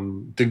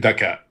Dig That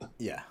Cat.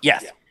 Yeah.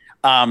 Yes.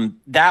 Yeah.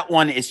 That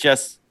one is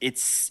just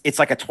it's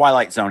like a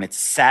Twilight Zone. It's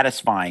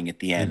satisfying at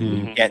the end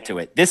when you get to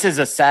it. This is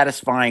a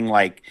satisfying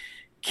like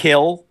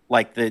kill,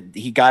 like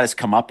he got his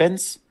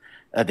comeuppance.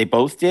 They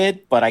both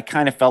did, but I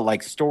kind of felt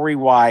like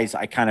story-wise,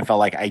 I kind of felt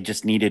like I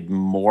just needed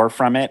more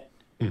from it.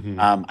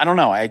 I don't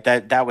know.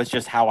 That was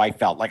just how I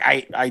felt. Like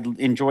I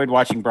enjoyed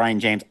watching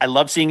Brian James. I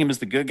love seeing him as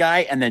the good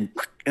guy, and then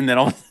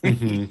all of a sudden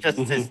he's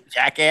just this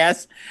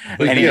jackass,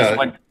 and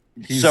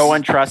he's so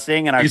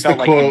untrusting. And I felt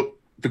like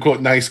the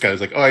quote nice guy is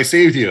like, "Oh, I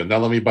saved you. Now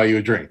let me buy you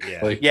a drink." Yeah.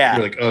 Like, you're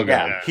like, "Oh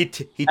god." Yeah.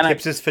 He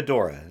tips his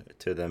fedora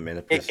to them in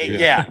a piece.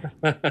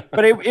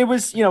 But it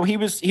was, he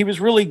was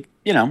really,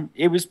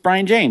 it was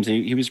Brian James.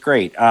 He was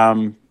great.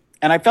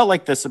 And I felt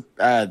like this,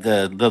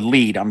 the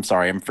lead, I'm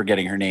sorry, I'm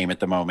forgetting her name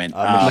at the moment.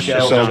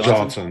 Michelle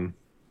Johnson.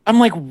 I'm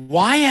like,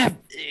 why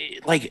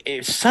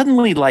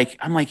suddenly,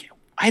 I'm like,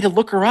 I had to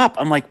look her up.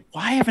 I'm like,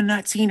 why haven't I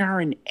not seen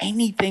her in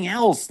anything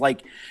else?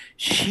 Like,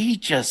 she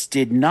just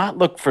did not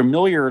look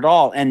familiar at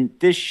all. And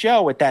this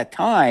show at that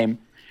time,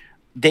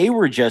 they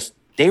were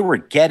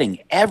getting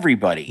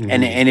everybody.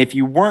 And if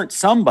you weren't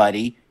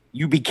somebody,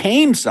 you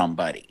became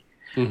somebody.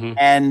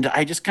 And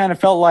I just kind of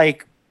felt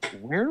like,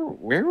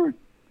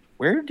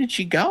 where did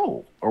she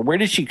go, or where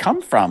did she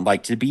come from?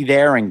 Like, to be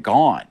there and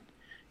gone,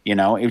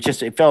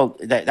 it felt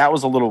that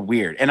was a little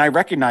weird. And I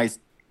recognized,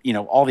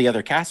 all the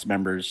other cast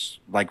members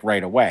like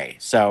right away.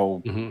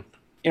 So,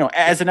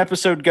 as an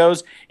episode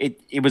goes,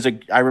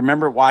 I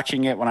remember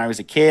watching it when I was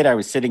a kid. I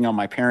was sitting on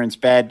my parents'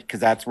 bed because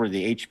that's where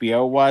the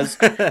HBO was.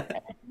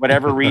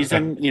 Whatever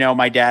reason,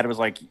 my dad was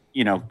like,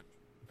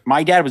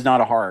 my dad was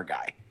not a horror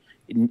guy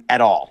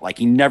at all. Like,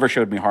 he never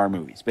showed me horror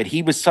movies, but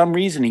he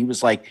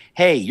was like,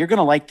 hey, you're going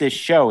to like this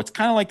show. It's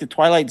kind of like the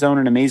Twilight Zone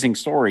and Amazing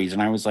Stories.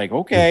 And I was like,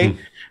 okay.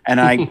 And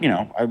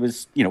I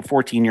was,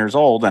 14 years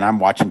old, and I'm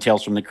watching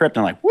Tales from the Crypt.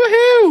 And I'm like,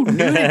 woohoo,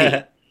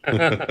 nudity.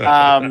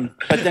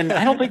 But then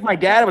I don't think my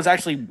dad was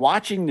actually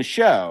watching the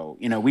show.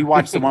 We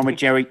watched the one with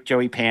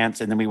Joey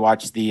Pants, and then we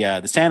watched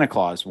the Santa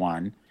Claus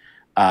one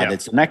that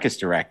Zemeckis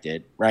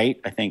directed, right?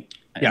 I think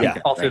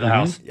all through the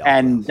house.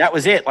 And that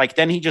was it. Like,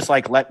 then he just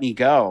like let me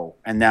go,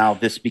 and now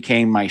this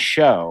became my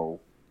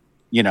show,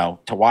 to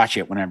watch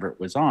it whenever it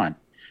was on.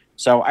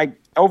 So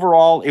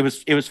overall it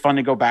was fun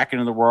to go back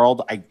into the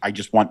world. I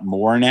just want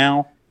more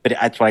now. But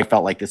that's what I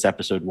felt like this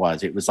episode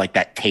was. It was like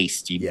that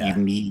taste. You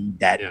need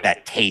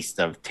that taste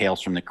of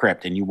Tales from the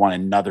Crypt, and you want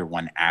another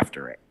one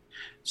after it.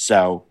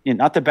 So,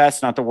 not the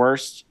best, not the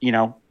worst.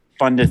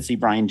 Fun to see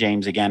Brian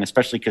James again,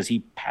 especially because he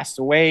passed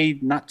away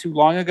not too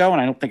long ago,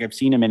 and I don't think I've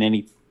seen him in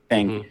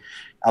anything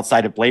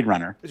outside of Blade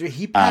Runner.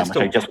 He passed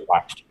which I just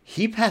watched.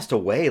 He passed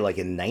away like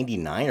in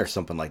 '99 or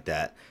something like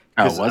that.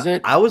 Oh, was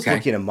it? I was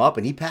looking him up,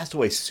 and he passed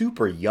away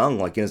super young,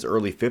 like in his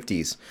early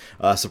 50s,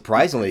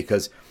 surprisingly,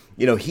 because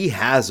he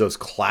has those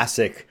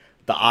classic,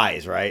 the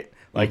eyes, right?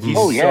 Like, he's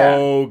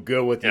so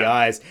good with the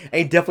eyes.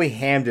 And he definitely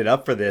hammed it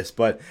up for this,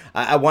 but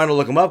I wanted to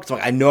look him up because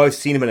I know I've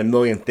seen him in a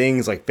million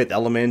things, like Fifth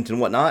Element and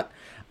whatnot.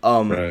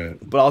 But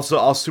also,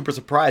 I was super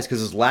surprised because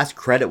his last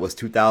credit was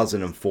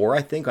 2004,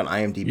 I think, on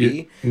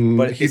IMDb.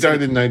 But he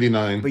died in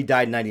 99. But he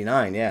died in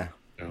 99, yeah.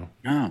 Oh,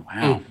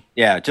 wow.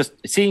 Yeah, just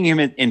seeing him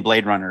in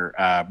Blade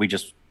Runner, we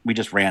just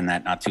ran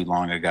that not too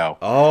long ago.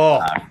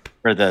 Oh.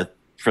 For the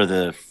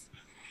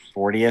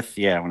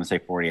 40th, I want to say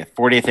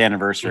 40th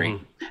anniversary.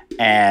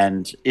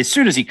 And as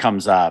soon as he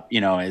comes up,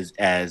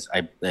 as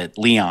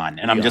Leon,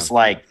 and I'm just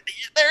like,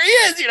 there he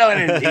is,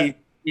 and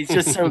he's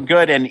just so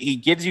good, and he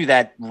gives you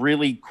that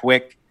really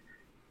quick,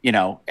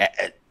 a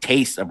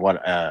taste of what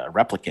a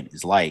replicant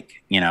is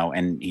like,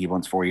 and he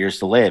wants 4 years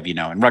to live,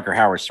 and Rutger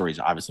Hauer's story is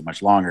obviously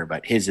much longer,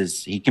 but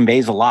he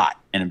conveys a lot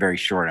in a very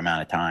short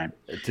amount of time.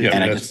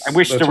 And I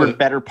wish there were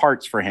better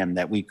parts for him,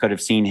 that we could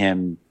have seen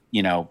him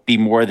be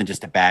more than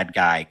just a bad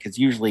guy, because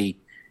usually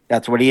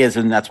that's what he is,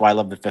 and that's why I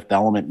love The Fifth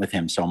Element with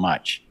him so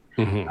much,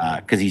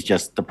 because he's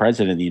just the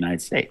president of the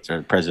United States, or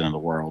the president of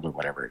the world, or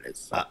whatever it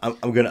is. I'm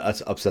going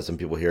to upset some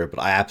people here, but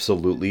I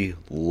absolutely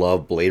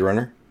love Blade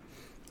Runner,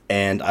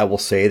 and I will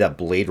say that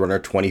Blade Runner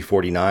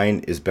 2049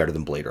 is better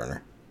than Blade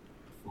Runner.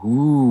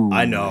 Ooh.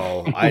 I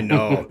know.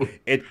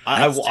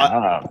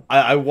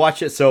 I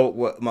watch it.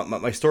 So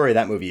my story of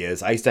that movie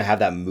is, I used to have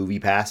that movie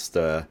pass,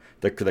 the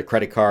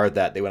credit card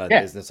that they went out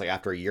of business like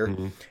after a year,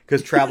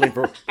 because traveling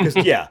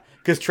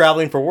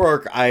for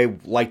work, I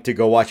like to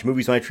go watch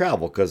movies when I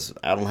travel because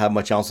I don't have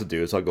much else to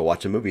do, so I'll go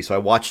watch a movie. So I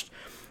watched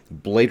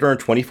Blade Runner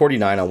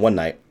 2049 on one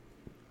night.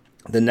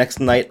 The next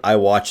night I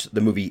watched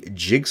the movie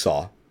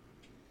Jigsaw.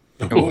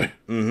 Oh boy.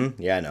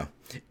 Yeah, I know.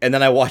 And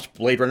then I watched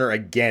Blade Runner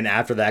again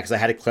after that because I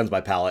had to cleanse my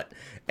palate.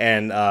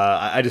 And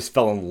I just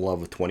fell in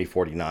love with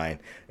 2049.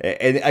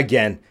 And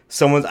again,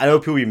 I know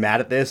people will be mad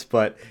at this,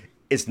 but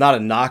it's not a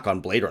knock on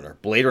Blade Runner.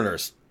 Blade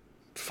Runner's,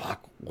 one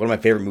of my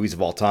favorite movies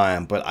of all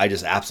time. But I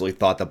just absolutely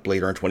thought that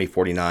Blade Runner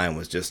 2049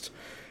 was just,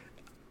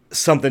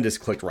 something just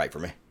clicked right for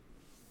me.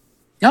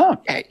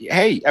 No,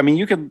 hey, I mean,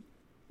 you can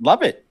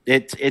love it.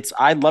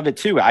 I love it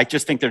too. I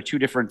just think they're two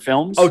different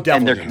films. Oh, definitely.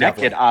 And they're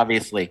connected,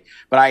 obviously.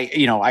 But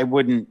I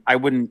wouldn't,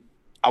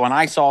 when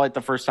I saw it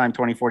the first time,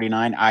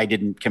 2049, I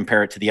didn't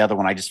compare it to the other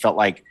one. I just felt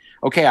like,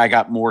 okay, I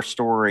got more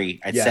story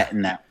set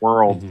in that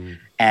world,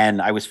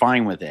 and I was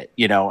fine with it.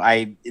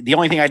 The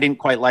only thing I didn't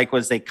quite like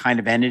was they kind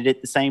of ended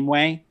it the same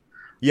way.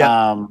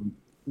 Yeah.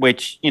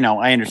 Which,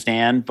 I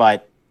understand,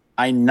 but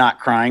I'm not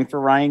crying for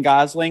Ryan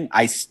Gosling.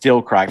 I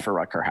still cry for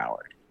Rutger Hauer.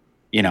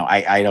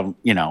 I don't,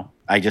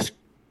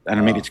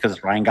 maybe it's because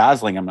it's Ryan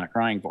Gosling I'm not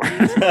crying for. All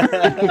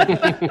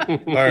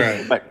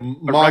right. But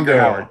Mondo. Rutger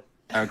Hauer,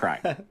 I'm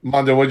crying.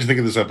 Mondo, what did you think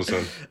of this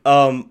episode?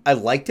 I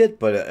liked it,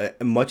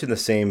 but much in the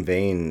same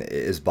vein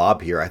as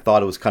Bob here. I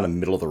thought it was kind of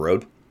middle of the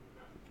road.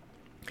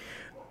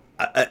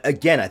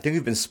 Again, I think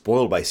we've been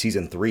spoiled by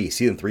season 3.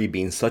 Season 3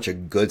 being such a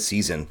good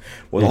season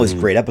with all these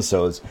great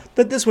episodes,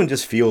 that this one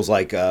just feels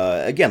like,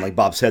 again, like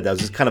Bob said, that was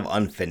just kind of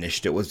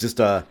unfinished. It was just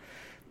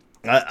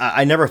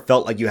I never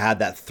felt like you had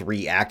that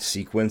 3-act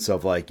sequence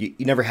of like, you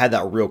never had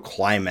that real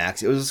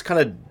climax. It was just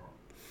kind of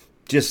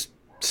just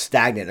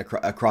stagnant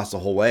across the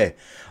whole way.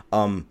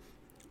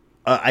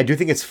 I do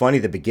think it's funny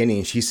at the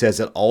beginning, she says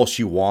that all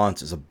she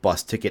wants is a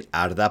bus ticket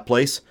out of that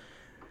place.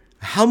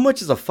 how much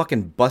does a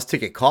fucking bus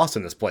ticket cost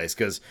in this place?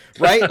 Because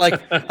right,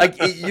 like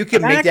you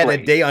can make that a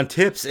day on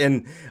tips,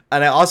 and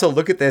I also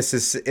look at this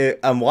as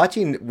I'm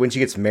watching when she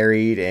gets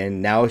married,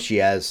 and now she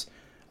has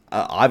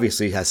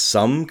obviously has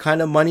some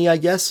kind of money, I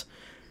guess.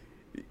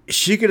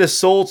 She could have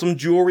sold some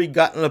jewelry,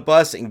 gotten on a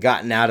bus, and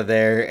gotten out of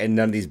there, and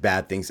none of these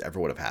bad things ever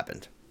would have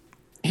happened.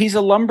 He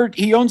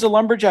owns a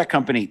lumberjack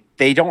company.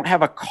 They don't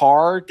have a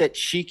car that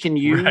she can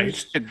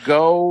use to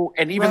go,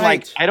 and even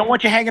like, I don't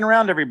want you hanging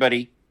around,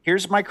 everybody.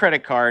 Here's my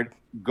credit card.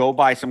 Go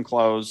buy some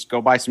clothes.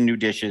 Go buy some new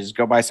dishes.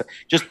 Go buy some.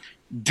 Just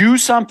do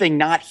something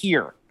not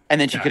here. And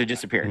then she could have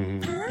disappeared.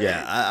 Mm-hmm.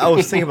 Yeah, I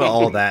was thinking about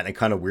all of that, and it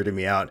kind of weirded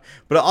me out.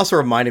 But it also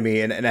reminded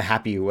me in a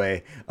happy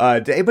way.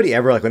 Did anybody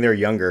ever, like when they were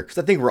younger, because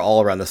I think we're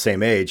all around the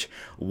same age,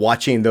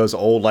 watching those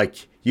old,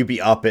 like, you'd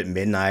be up at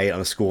midnight on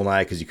a school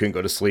night because you couldn't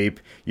go to sleep.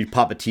 You'd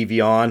pop a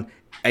TV on,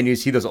 and you'd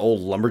see those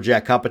old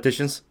lumberjack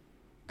competitions.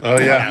 Oh,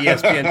 yeah.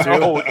 ESPN 2.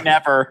 Oh,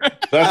 never.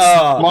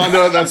 That's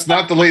Mondo. That's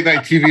not the late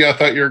night TV I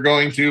thought you were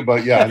going to,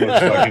 but yeah, I know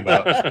what you're talking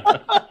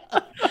about.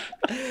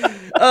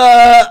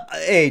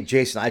 Hey,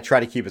 Jason, I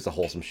try to keep it a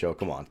wholesome show.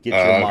 Come on, get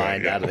your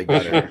mind out of the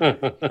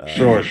gutter.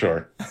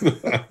 Sure.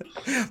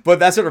 But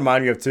that's what it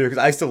reminded me of, too, because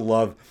I still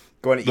love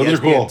going to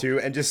Those ESPN 2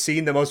 and just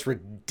seeing the most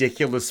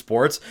ridiculous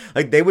sports.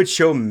 Like, they would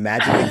show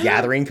Magic the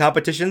Gathering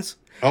competitions.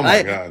 Oh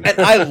my God. And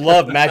I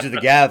love Magic the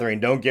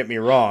Gathering, don't get me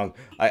wrong.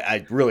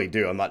 I really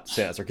do. I'm not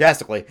saying that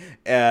sarcastically.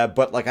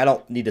 But like, I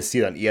don't need to see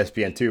it on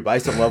ESPN 2, but I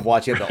still love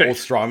watching the old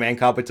strongman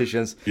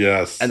competitions.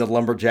 Yes. And the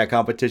lumberjack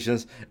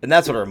competitions. And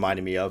that's what it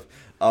reminded me of.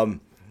 The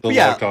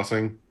log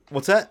tossing.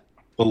 What's that?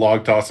 The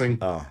log tossing.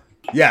 Oh.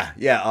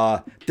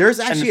 Yeah. There's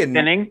actually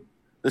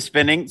the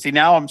spinning. See,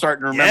 now I'm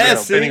starting to remember.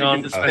 Yes, spinning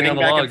on the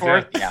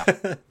logs.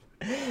 Yeah.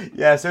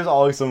 Yes, there's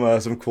always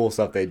some cool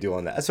stuff they do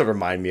on that. That's what it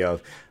reminded me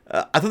of.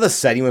 I thought the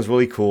setting was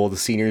really cool. The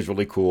scenery is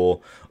really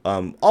cool.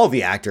 All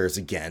the actors,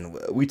 again,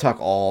 we talk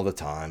all the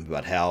time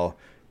about how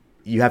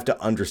you have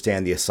to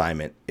understand the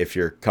assignment if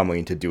you're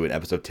coming to do an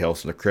episode of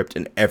Tales from the Crypt,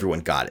 and everyone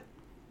got it.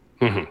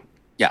 Mm-hmm.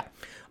 Yeah.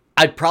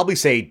 I'd probably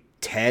say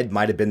Ted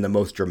might have been the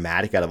most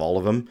dramatic out of all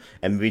of them,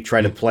 and maybe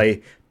try to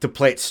play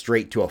it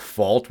straight to a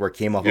fault where it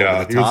came off over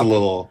the top. He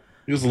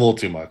was a little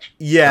too much.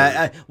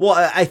 Yeah,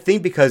 I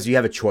think because you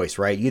have a choice,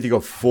 right? You either go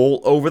full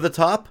over the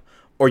top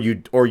or you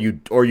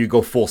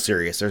go full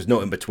serious. There's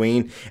no in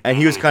between, and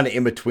he was kind of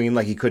in between,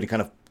 like he couldn't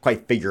kind of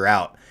quite figure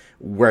out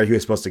where he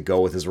was supposed to go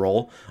with his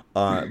role.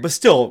 But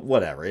still,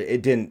 whatever.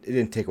 It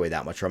didn't take away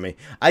that much from me.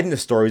 I think the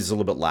story is a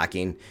little bit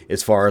lacking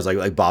as far as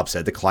like Bob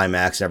said, the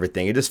climax and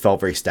everything. It just felt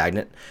very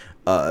stagnant.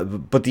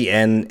 But the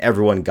end,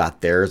 everyone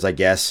got theirs, I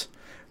guess.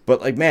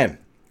 But like, man,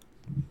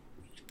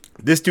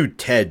 this dude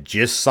Ted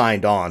just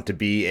signed on to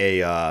be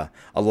a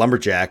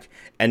lumberjack,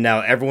 and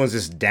now everyone's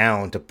just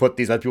down to put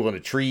these other people in the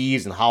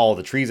trees and hollow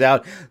the trees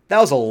out. That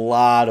was a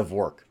lot of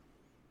work.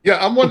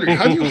 Yeah, I'm wondering,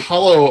 how do you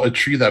hollow a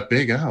tree that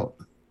big out?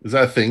 Is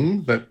that a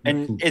thing that?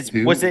 And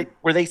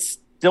were they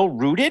still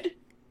rooted?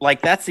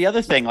 Like, that's the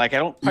other thing. Like, I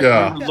don't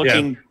remember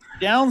looking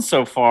down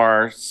so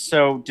far.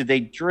 So did they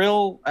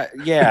drill?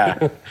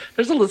 Yeah.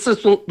 There's some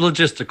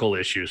logistical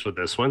issues with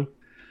this one.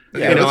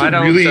 Yeah, that's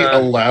a really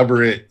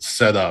elaborate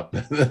setup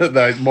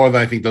that more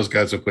than I think those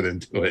guys would put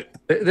into it.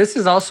 This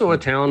is also a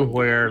town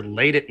where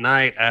late at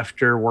night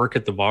after work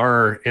at the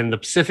bar in the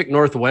Pacific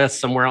Northwest,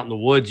 somewhere out in the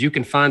woods, you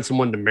can find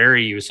someone to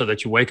marry you so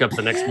that you wake up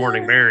the next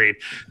morning married.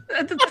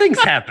 Things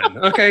happen.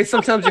 Okay.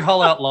 Sometimes you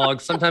haul out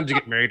logs. Sometimes you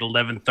get married at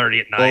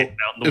 11:30 at night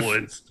out in the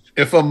woods.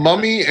 If a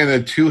mummy and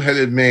a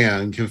two-headed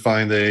man can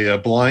find a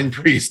blind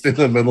priest in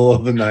the middle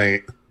of the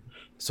night.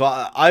 So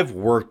I've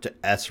worked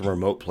at some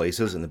remote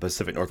places in the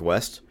Pacific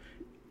Northwest.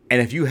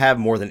 And if you have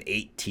more than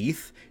 8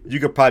 teeth, you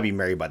could probably be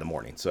married by the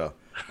morning. So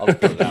I'll just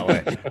put it that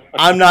way.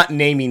 I'm not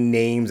naming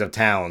names of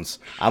towns.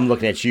 I'm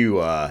looking at you.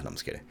 No, I'm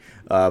just kidding.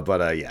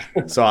 Yeah.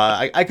 So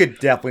I could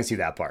definitely see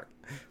that part.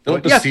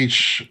 Don't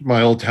beseech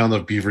my old town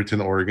of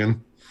Beaverton,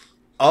 Oregon.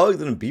 Oh, you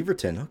live in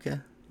Beaverton. Okay.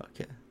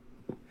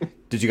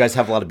 Did you guys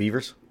have a lot of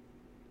beavers?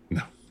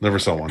 No, never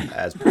saw one.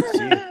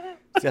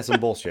 That's some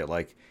bullshit.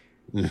 Like,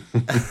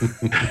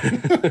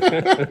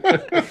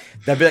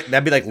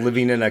 that'd be like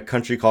living in a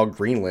country called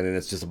Greenland and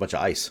it's just a bunch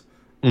of ice.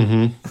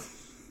 Mm-hmm.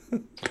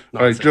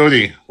 All right,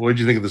 Jody, what did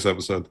you think of this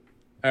episode?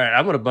 All right,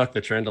 I'm going to buck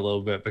the trend a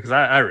little bit because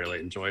I really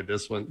enjoyed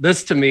this one.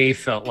 This to me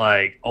felt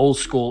like old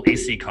school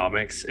EC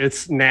Comics.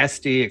 It's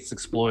nasty, it's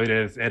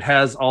exploitive, it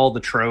has all the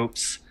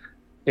tropes.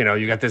 You know,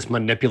 you got this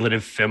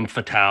manipulative femme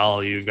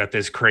fatale, you've got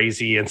this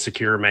crazy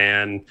insecure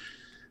man,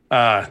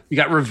 you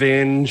got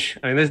revenge.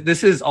 I mean,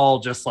 this is all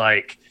just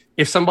like,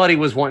 if somebody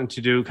was wanting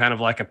to do kind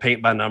of like a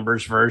paint by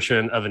numbers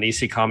version of an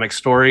EC Comics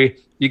story,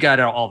 you got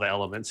all the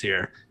elements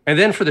here. And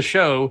then for the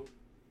show,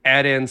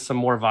 add in some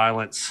more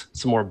violence,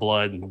 some more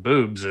blood and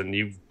boobs, and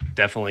you've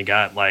definitely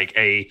got like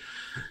a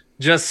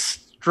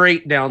just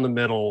straight down the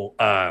middle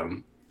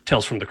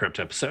Tales from the Crypt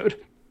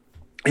episode.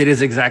 It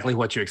is exactly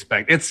what you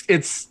expect.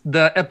 It's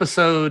the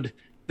episode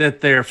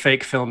that they're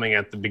fake filming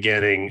at the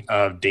beginning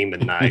of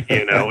Demon Knight.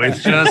 You know,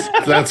 it's just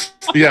That's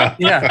yeah.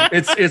 yeah,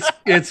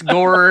 it's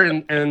gore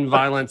and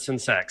violence and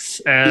sex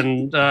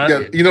and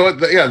Yeah, you know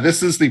what? Yeah,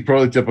 this is the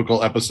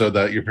prototypical episode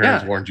that your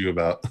parents Yeah. warned you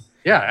about.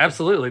 Yeah,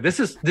 absolutely. This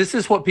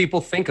is what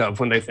people think of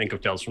when they think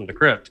of Tales from the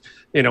Crypt.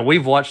 You know,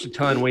 we've watched a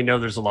ton. We know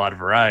there's a lot of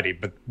variety,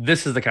 but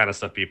this is the kind of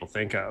stuff people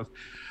think of.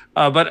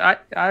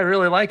 But I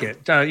really like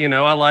it. You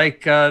know, I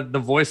like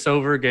the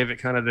voiceover gave it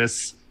kind of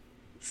this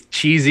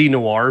cheesy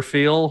noir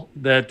feel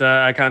that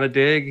I kind of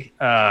dig.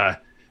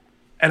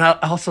 And I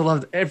also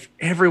love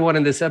everyone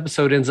in this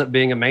episode ends up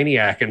being a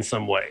maniac in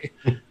some way.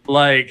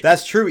 Like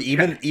That's true.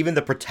 Even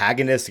the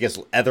protagonist against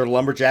other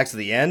lumberjacks at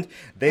the end,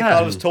 they Yeah.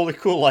 thought it was totally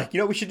cool. Like, you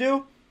know what we should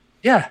do?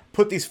 yeah,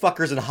 Put these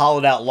fuckers in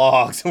hollowed out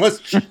logs and let's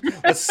slice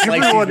these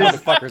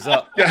motherfuckers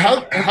up. Yeah,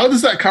 how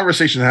does that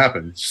conversation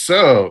happen?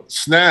 So,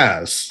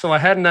 Snaz. so I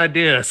had an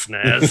idea,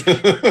 Snaz.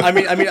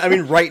 I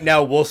mean, right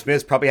now Will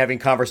Smith's probably having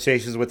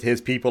conversations with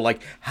his people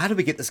like, how do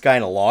we get this guy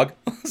in a log?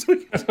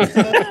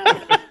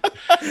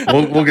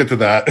 We'll get to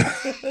that.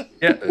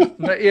 Yeah,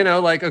 but you know,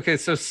 like, okay,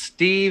 so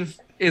Steve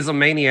is a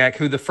maniac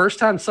who the first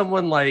time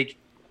someone like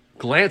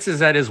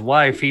glances at his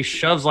wife, he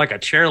shoves like a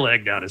chair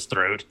leg down his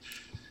throat.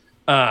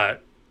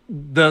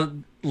 The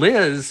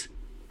Liz,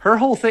 her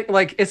whole thing,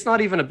 like, it's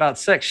not even about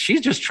sex. She's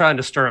just trying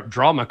to stir up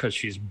drama because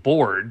she's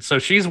bored. So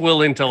she's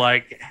willing to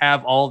like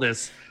have all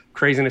this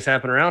craziness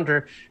happen around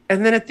her.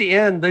 And then at the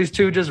end, these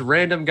two just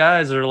random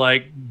guys are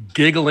like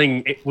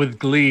giggling with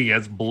glee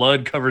as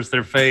blood covers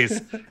their face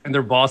and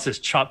their boss is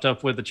chopped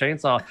up with a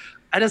chainsaw.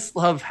 I just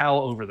love how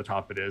over the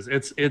top it is.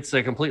 It's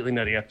a completely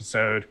nutty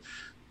episode.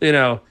 You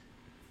know,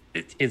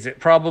 is it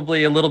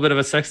probably a little bit of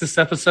a sexist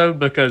episode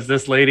because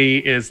this lady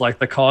is like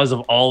the cause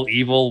of all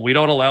evil? We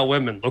don't allow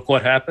women. Look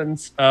what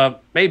happens.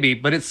 Maybe,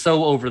 but it's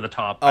so over the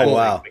top. Oh, I think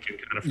wow. we can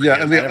kind of Yeah,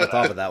 forget and I it. never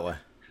thought of it that way.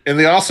 And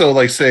they also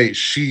like say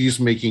she's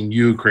making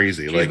you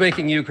crazy. She's like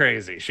making you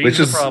crazy. She's which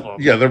the is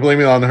problem. yeah, they're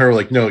blaming it on her.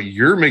 Like, no,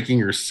 you're making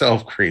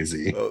yourself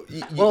crazy.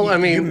 Well, I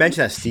mean- you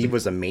mentioned that Steve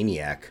was a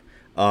maniac.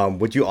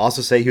 Would you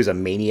also say he was a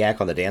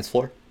maniac on the dance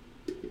floor?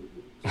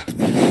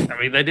 I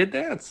mean, they did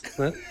dance.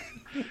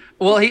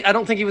 Well, I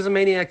don't think he was a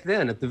maniac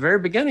then. At the very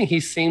beginning, he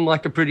seemed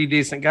like a pretty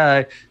decent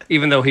guy,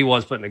 even though he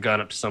was putting a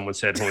gun up to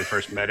someone's head when we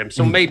first met him.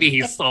 So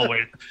maybe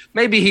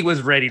maybe he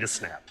was ready to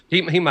snap.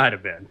 He might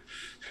have been.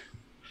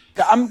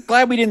 I'm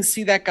glad we didn't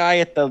see that guy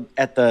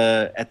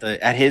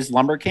at his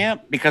lumber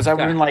camp because I would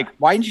have been like,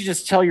 why didn't you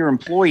just tell your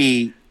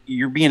employee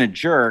you're being a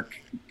jerk?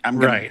 I'm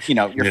gonna, Right. you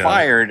know, you're Yeah.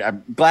 fired.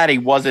 I'm glad he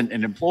wasn't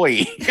an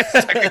employee.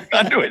 Stuck a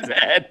gun to his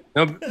head.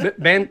 No,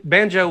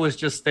 Banjo was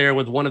just there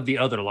with one of the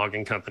other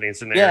logging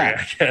companies in the Yeah. area,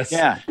 I guess.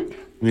 Yeah.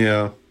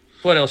 Yeah.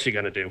 What else you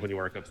gonna do when you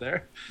work up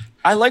there?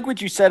 I like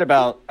what you said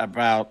about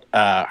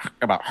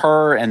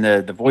her and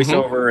the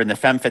voiceover and the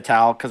femme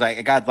fatale because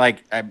I got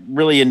like I'm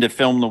really into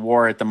film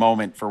noir at the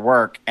moment for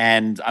work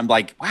and I'm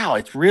like wow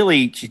it's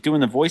really she's doing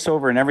the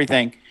voiceover and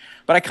everything,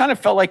 but I kind of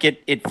felt like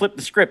it flipped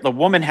the script. The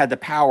woman had the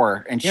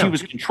power and she Yeah.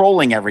 was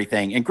controlling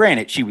everything. And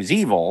granted, she was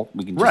evil.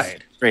 We can just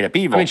Right. straight up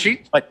evil. I mean,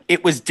 but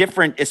it was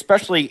different,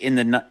 especially in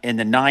the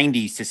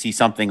 '90s, to see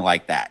something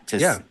like that to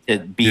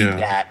be Yeah.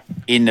 that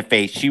in the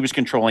face. She was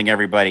controlling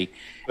everybody,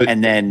 But-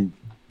 and then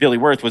Billy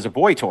Wirth was a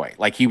boy toy.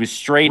 Like he was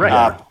straight Right.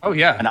 up Oh,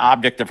 yeah. an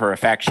object of her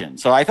affection.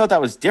 So I thought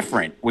that was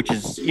different, which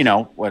is, you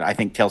know, what I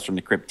think Tales from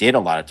the Crypt did a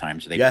lot of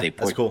times. They Yeah, they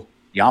that's put cool.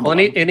 the Well,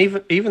 envelope.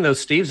 and even though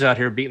Steve's out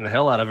here beating the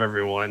hell out of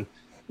everyone,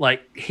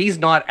 like he's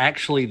not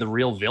actually the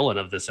real villain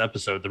of this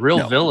episode. The real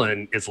No.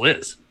 villain is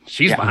Liz.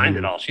 She's Yeah. behind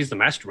it all. She's the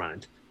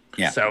mastermind.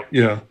 Yeah. So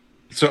Yeah.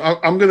 So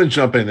I'm going to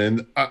jump in,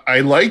 and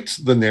I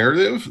liked the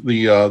narrative,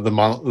 the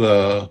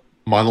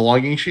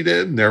monologuing she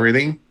did,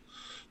 narrating.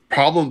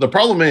 The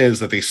problem is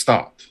that they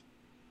stopped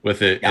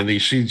with it, and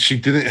she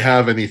didn't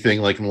have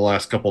anything like in the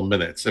last couple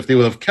minutes. If they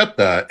would have kept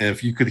that, and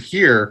if you could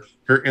hear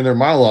her in their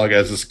monologue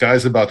as this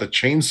guy's about to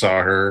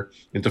chainsaw her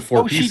into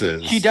four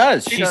pieces, She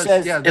does. She does.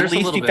 says, Yeah, at there's a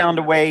least little he bit. found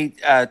a way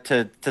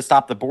to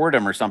stop the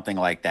boredom or something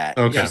like that.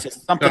 Okay. She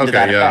says something to Okay,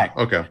 that yeah, effect.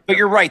 okay. But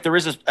you're right. There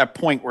is a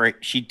point where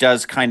she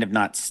does kind of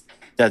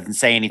doesn't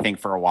say anything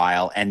for a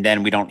while, and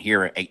then we don't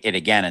hear it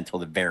again until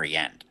the very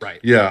end. right.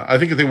 Yeah, I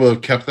think if they would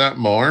have kept that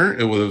more,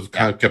 it would have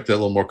kind of kept it a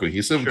little more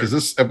cohesive Sure. because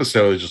this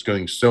episode is just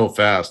going so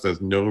fast.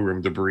 There's no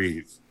room to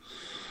breathe.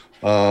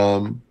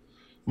 I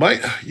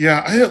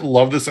didn't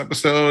love this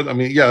episode. I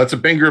mean, yeah, it's a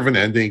banger of an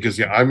ending because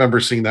I remember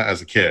seeing that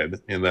as a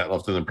kid and that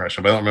left an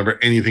impression, but I don't remember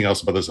anything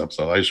else about this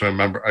episode. I just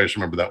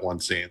remember that one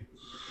scene.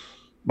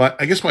 But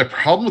I guess my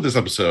problem with this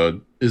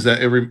episode is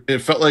that it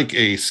felt like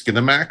a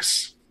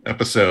Skinamax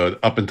episode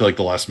up until like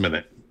the last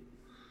minute.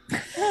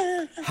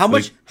 How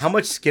much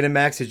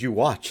Skinamax did you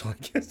watch?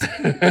 Like,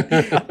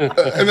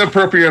 An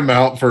appropriate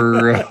amount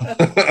for a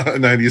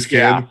 90s kid.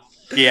 Yeah.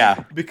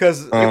 Yeah.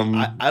 because I don't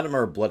Um,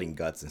 remember blood and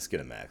guts in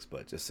Skinamax,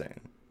 but just saying.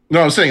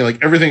 No, I'm saying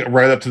like everything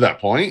right up to that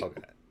point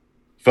Okay.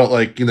 felt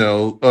like,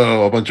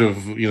 a bunch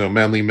of,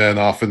 manly men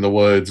off in the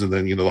woods and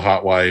then, the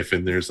hot wife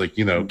and there's like,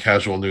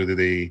 casual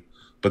nudity,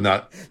 but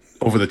not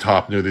over the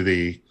top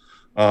nudity.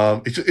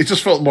 It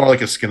just felt more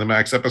like a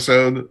Skinamax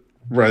episode.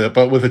 Right,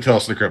 but with a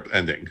Tales from the Crypt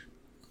ending.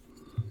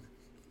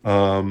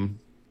 And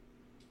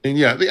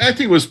yeah, the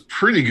acting was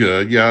pretty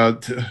good. Yeah,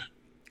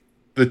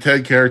 the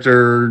Ted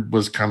character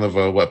was kind of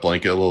a wet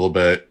blanket a little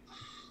bit.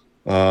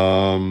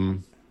 But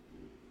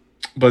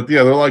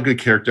yeah, there are a lot of good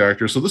character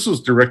actors. So this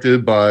was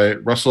directed by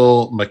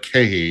Russell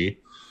McKay.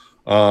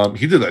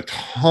 He did a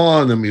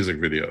ton of music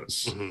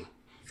videos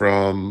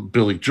from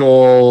Billy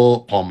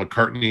Joel, Paul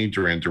McCartney,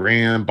 Duran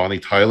Duran, Bonnie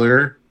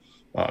Tyler,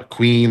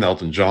 Queen,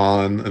 Elton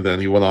John, and then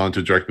he went on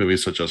to direct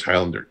movies such as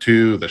Highlander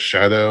 2, The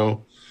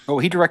Shadow. Oh,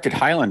 he directed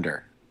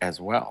Highlander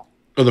as well.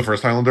 Oh, the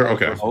first Highlander?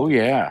 Okay. Oh,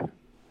 yeah.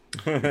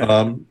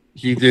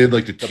 He did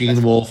like the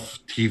Teen Wolf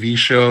TV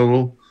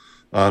show.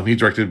 He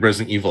directed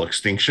Resident Evil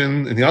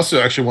Extinction, and he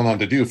also actually went on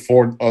to do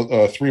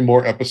 3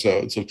 more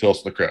episodes of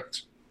Tales from the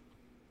Crypt.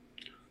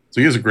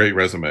 So he has a great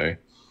resume.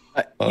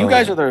 You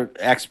guys are the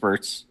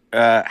experts.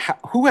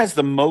 Who has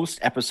the most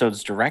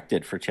episodes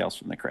directed for Tales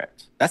from the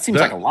Crypt? That seems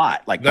like a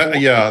lot. Like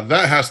that, yeah,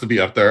 that has to be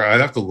up there. I'd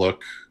have to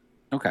look.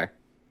 Okay.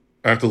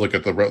 I have to look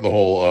at the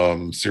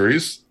whole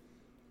series.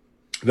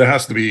 That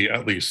has to be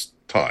at least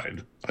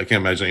tied. I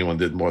can't imagine anyone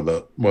did more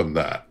than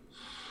that.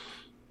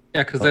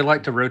 Yeah, because they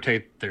like to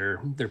rotate their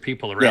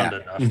people around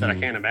enough that I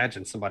can't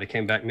imagine somebody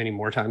came back many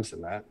more times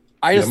than that.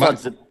 I just thought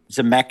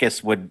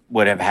Zemeckis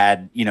would have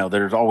had,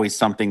 there's always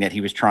something that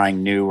he was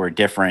trying new or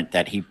different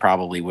that he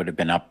probably would have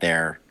been up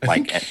there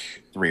at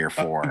 3 or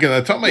 4. Again,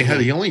 at the top of my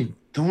head, the only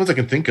ones I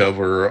can think of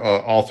were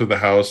All Through the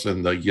House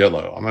and The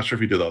Yellow. I'm not sure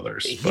if he did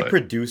others. He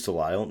produced a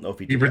lot. I don't know if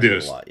he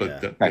produced a lot.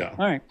 But, yeah.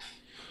 All right.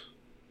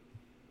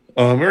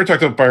 We already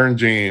talked about Byron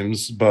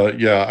James, but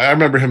yeah, I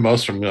remember him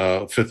most from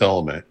Fifth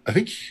Element. I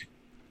think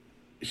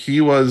he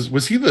was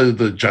he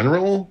the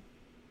general?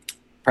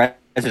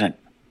 President.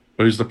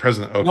 Oh, he's the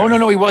president. Okay.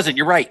 No, he wasn't.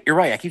 You're right.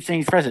 I keep saying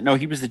he's president. No,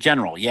 he was the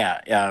general.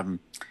 Yeah.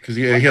 Because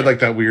he had like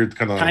that weird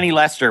kind of. Tiny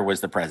Lester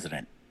was the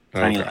president.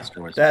 Tiny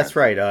Lester was. That's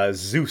right.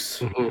 Zeus.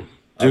 Zeus.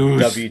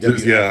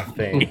 WWE yeah.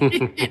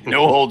 thing.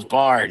 No holds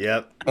barred.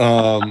 Yep.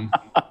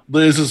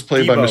 Liz is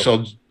played by Debo.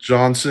 Michelle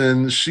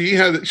Johnson. She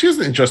has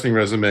an interesting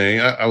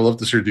resume. I would love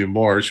to see her do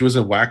more. She was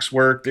in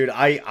Waxwork. Dude,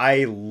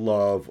 I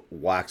love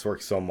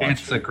Waxwork so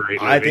much. It's a great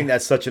movie. I think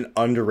that's such an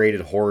underrated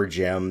horror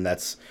gem.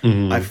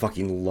 I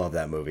fucking love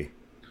that movie.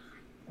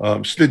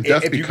 She did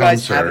Death If you Becomes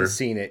guys Her. haven't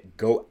seen it,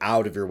 go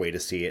out of your way to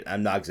see it.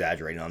 I'm not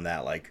exaggerating on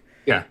that.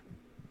 Yeah,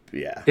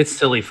 it's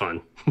silly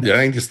fun. Yeah,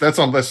 I think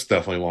that's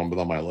definitely one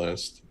on my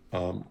list.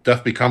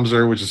 Death Becomes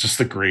Her, which is just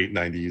a great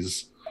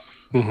 90s.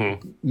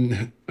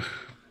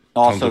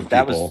 Also,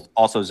 that was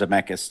also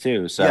Zemeckis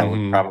too.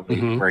 So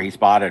probably where he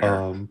spotted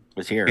her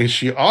was here. And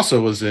she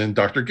also was in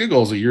Dr.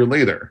 Giggles a year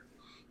later.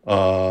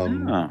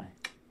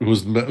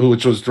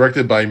 Which was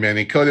directed by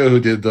Manny Coto, who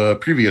did the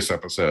previous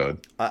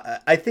episode.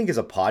 I think as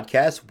a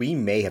podcast, we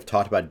may have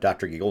talked about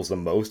Dr. Giggles the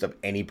most of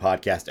any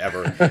podcast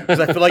ever. Because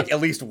I feel like at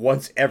least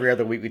once every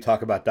other week we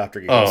talk about Dr.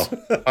 Giggles.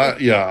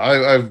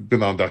 I've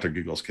been on Dr.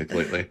 Giggles kick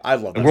lately. I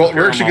love that.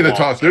 We're actually going to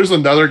talk. There's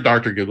another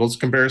Dr. Giggles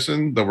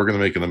comparison that we're going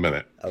to make in a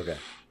minute. Okay.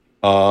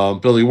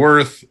 Billy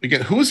Wirth.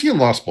 Again, who is he in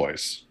Lost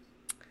Boys?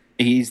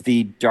 He's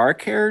the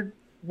dark-haired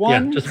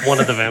one? Yeah, just one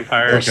of the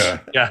vampires.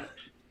 Okay. Yeah.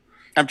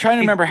 I'm trying to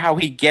remember how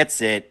he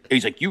gets it.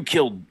 He's like, you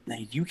killed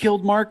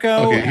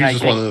Marco? Okay, he's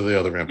just one of the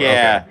other vampires.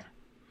 Yeah. Okay.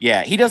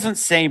 Yeah, he doesn't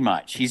say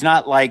much. He's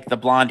not like the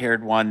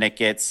blonde-haired one that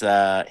gets...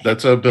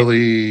 That's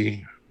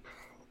Billy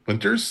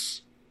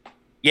Winters?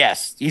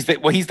 Yes. He's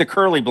the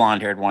curly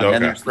blonde-haired one. Okay.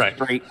 And then there's the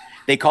straight...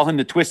 They call him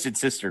the Twisted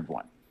Sistered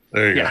one.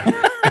 There you go.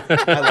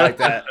 I like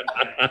that.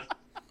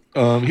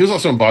 He was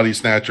also in Body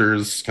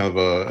Snatchers, kind of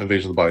a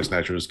Invasion of the Body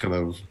Snatchers kind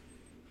of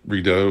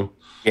redo.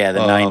 Yeah,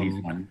 the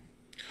 90s one.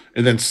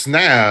 And then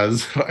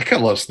Snaz, I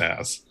kind of love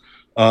Snaz.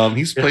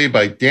 He's played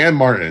by Dan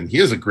Martin. He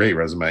has a great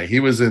resume. He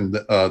was in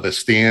the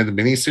Stand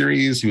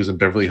miniseries. He was in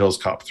Beverly Hills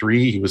Cop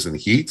 3. He was in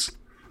Heat.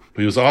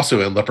 But he was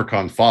also in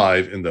Leprechaun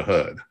 5 in the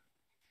Hood.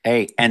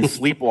 Hey, and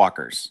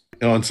Sleepwalkers.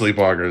 Oh, and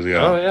Sleepwalkers,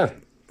 yeah. Oh,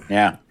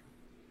 yeah.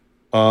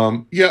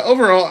 Yeah.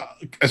 Overall,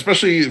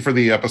 especially for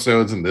the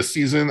episodes in this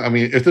season, I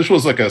mean, if this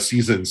was like a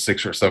season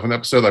 6 or 7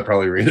 episode, I'd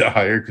probably rate it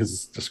higher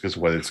because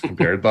what it's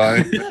compared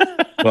by.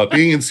 But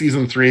being in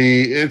season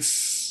 3,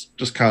 it's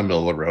just kind of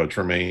middle of the road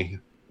for me.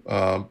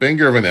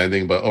 Banger of an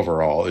ending, but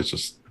overall, it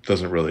just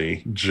doesn't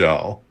really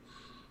gel.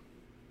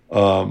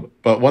 But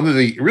one of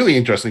the really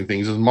interesting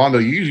things is, Mondo,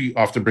 you usually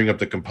often bring up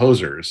the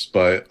composers,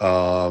 but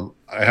I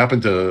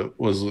happened to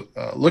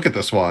look at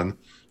this one,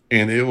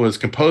 and it was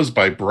composed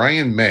by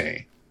Brian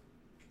May.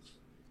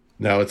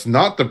 Now, it's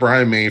not the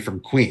Brian May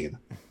from Queen.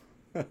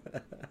 And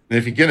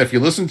if you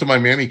listen to my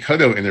Manny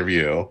Coto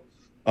interview,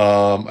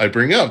 I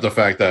bring up the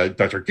fact that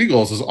Dr.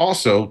 Giggles is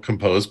also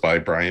composed by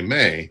Brian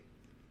May.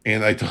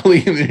 And I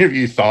totally in the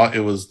interview thought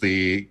it was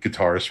the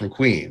guitarist from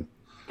Queen.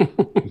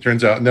 It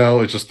turns out, no,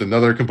 it's just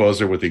another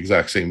composer with the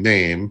exact same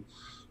name.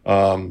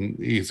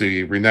 He's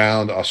a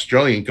renowned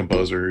Australian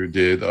composer who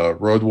did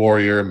Road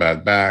Warrior,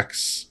 Mad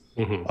Max,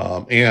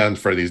 and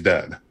Freddy's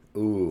Dead.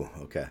 Ooh,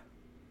 okay.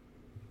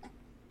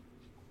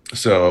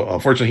 So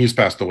unfortunately, he's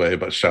passed away,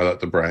 but shout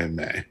out to Brian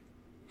May.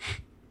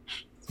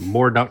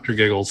 More Dr.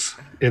 Giggles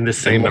in this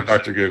Same same with episode.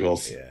 Dr.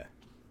 Giggles. Yeah.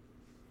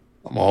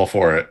 I'm all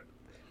for it.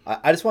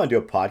 I just want to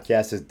do a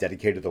podcast that's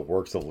dedicated to the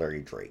works of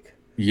Larry Drake.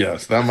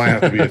 Yes, that might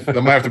have to be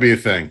that might have to be a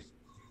thing.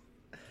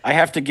 I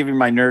have to give you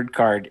my nerd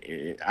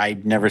card.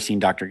 I've never seen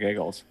Dr.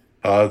 Giggles.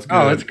 It's good.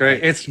 Oh, it's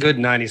great. It's good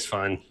 90s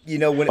fun. You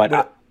know,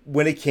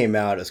 when it came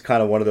out, it's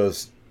kind of one of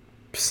those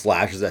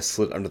slashes that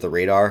slid under the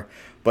radar.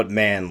 But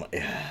man,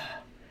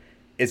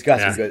 it's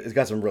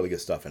got some really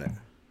good stuff in it.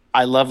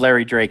 I love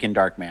Larry Drake in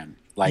Darkman.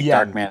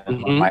 Darkman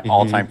is one of my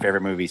all-time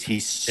favorite movies.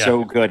 He's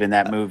so good in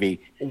that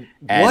movie.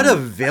 What a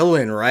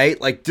villain, right?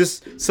 Like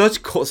just so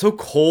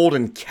cold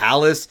and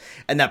callous,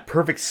 and that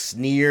perfect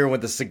sneer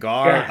with the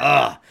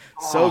cigar.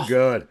 So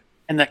good.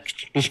 And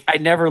I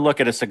never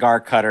look at a cigar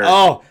cutter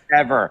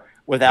ever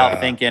without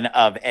thinking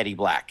of Eddie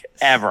Black.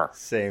 Ever.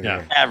 Same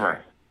here.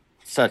 Ever.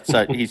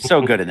 He's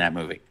so good in that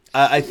movie.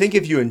 I think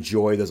if you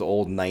enjoy those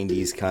old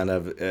 90s kind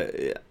of,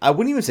 I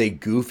wouldn't even say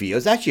goofy. It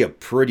was actually a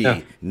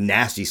pretty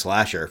nasty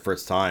slasher for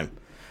its time.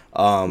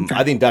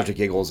 I think Dr.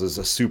 Giggles is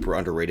a super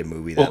underrated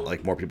movie that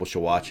like more people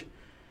should watch.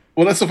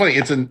 Well, that's so funny.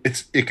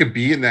 It could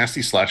be a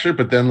nasty slasher,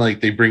 but then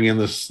like they bring in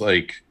this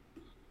like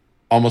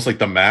almost like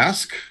The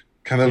Mask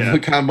kind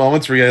of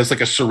moments where he has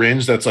like a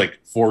syringe that's like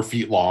 4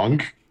 feet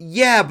long.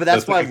 Yeah, but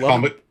that's why like I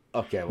love it.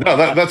 Okay. No,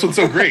 Well, that's what's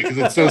so great because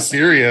it's so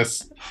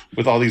serious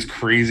with all these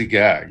crazy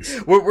gags.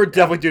 We're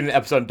definitely doing an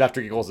episode on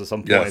Dr. Giggles at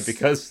some point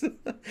because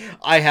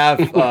I have.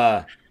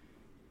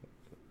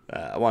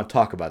 I want to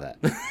talk about that.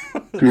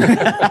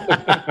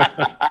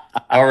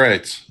 All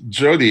right,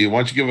 Jody, why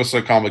don't you give us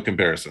a comic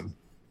comparison?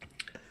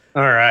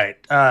 All right.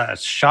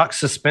 Shock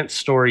Suspense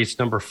Stories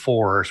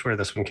 #4 is where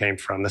this one came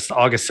from. This is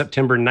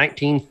August-September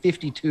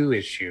 1952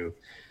 issue.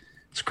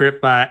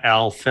 Script by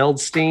Al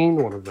Feldstein,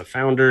 one of the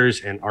founders,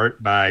 and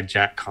art by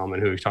Jack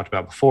Common, who we talked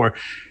about before.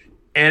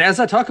 And as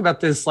I talk about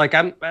this, like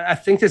I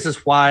think this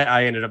is why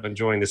I ended up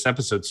enjoying this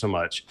episode so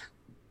much,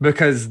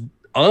 because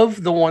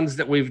of the ones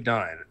that we've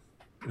done,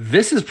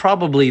 this is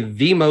probably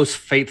the most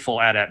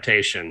faithful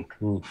adaptation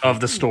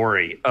of the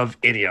story of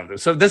any of them.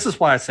 So this is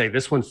why I say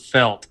this one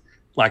felt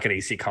like an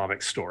EC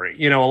Comics story.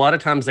 You know, a lot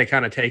of times they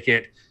kind of take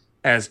it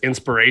as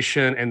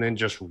inspiration and then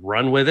just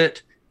run with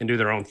it and do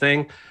their own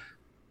thing.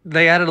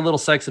 They added a little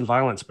sex and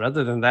violence, but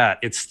other than that,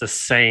 it's the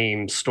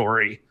same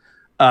story.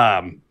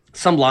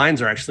 Some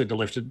lines are actually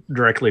lifted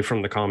directly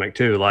from the comic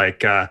too.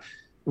 Like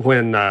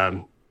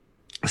when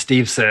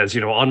Steve says,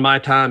 you know, on my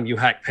time, you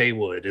hack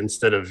Paywood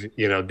instead of,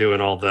 you know,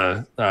 doing all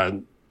the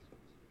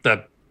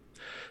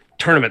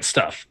tournament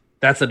stuff.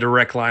 That's a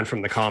direct line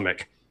from the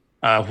comic.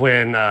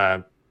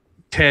 When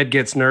Ted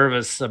gets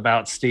nervous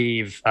about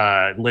Steve,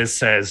 Liz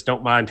says,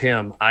 don't mind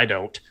him. I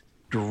don't.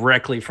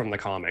 Directly from the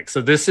comic.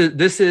 So this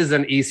is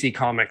an EC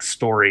Comics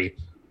story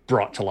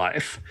brought to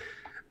life.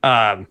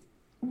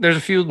 There's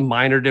a few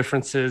minor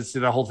differences.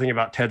 The whole thing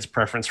about Ted's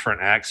preference for an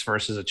axe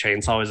versus a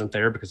chainsaw isn't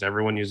there because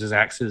everyone uses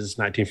axes.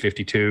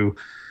 1952,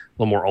 a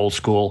little more old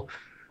school.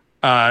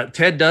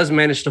 Ted does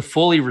manage to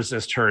fully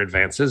resist her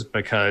advances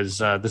because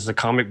this is a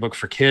comic book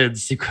for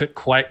kids. You couldn't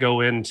quite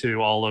go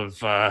into all of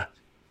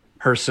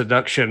her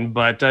seduction,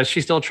 but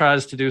she still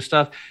tries to do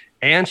stuff.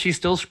 And she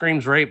still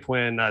screams rape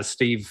when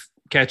Steve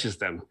catches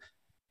them.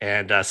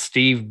 And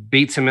Steve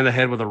beats him in the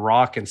head with a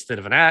rock instead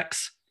of an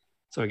axe.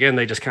 So again,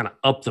 they just kind of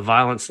up the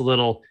violence a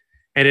little.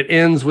 And it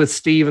ends with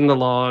Steve in the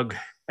log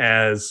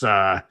as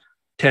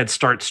Ted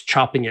starts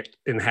chopping it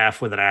in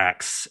half with an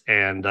axe.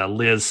 And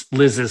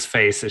Liz's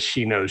face as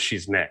she knows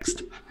she's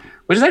next.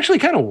 Which is actually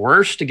kind of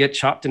worse to get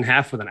chopped in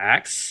half with an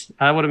axe,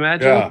 I would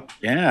imagine.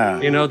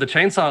 Yeah. You know, the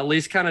chainsaw at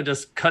least kind of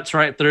just cuts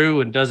right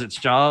through and does its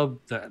job.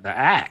 The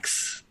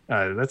axe,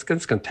 that's going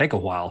to take a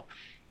while.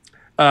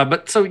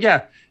 But so,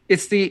 yeah,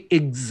 it's the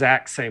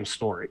exact same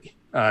story.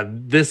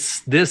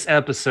 This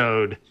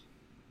episode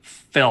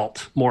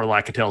felt more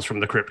like a Tales from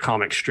the Crypt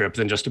comic strip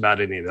than just about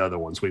any of the other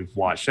ones we've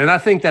watched. And I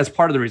think that's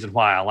part of the reason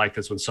why I like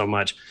this one so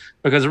much.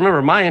 Because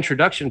remember, my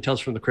introduction to Tales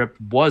from the Crypt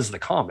was the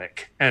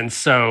comic. And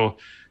so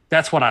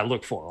that's what I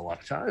look for a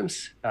lot of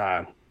times.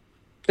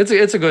 It's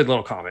a good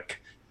little comic.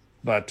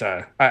 But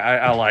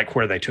I like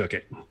where they took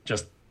it.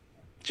 Just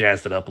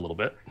jazzed it up a little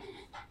bit.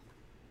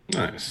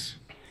 Nice.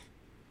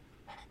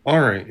 All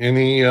right.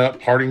 Any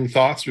parting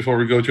thoughts before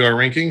we go to our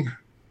ranking?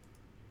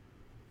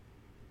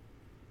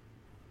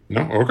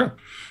 No? Okay.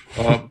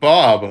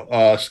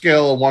 Bob,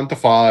 scale of 1 to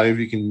 5.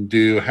 You can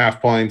do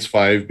half points,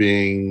 5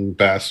 being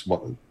best,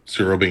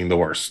 0 being the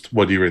worst.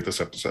 What do you rate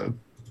this episode?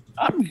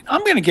 I'm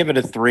going to give it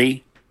a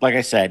 3. Like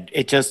I said,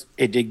 it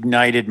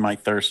ignited my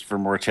thirst for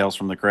more Tales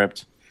from the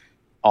Crypt.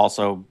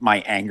 Also,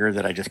 my anger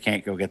that I just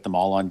can't go get them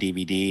all on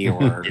DVD,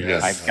 or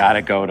Yes. I've got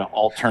to go to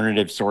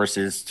alternative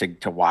sources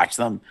to watch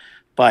them.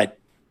 But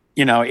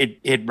you know,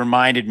 it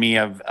reminded me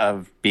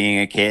of being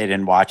a kid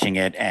and watching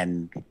it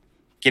and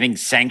getting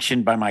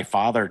sanctioned by my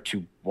father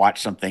to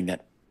watch something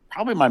that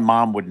probably my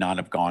mom would not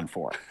have gone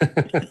for.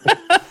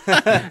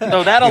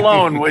 So that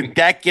alone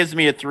that gives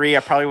me a 3. I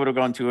probably would have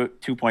gone to a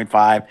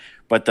 2.5,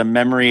 but the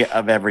memory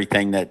of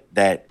everything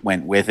that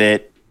went with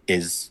it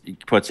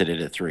puts it at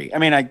a 3. I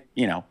mean,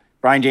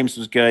 Brian James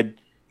was good.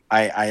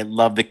 I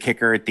love the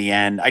kicker at the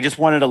end. I just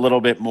wanted a little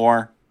bit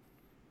more.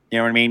 You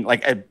know what I mean?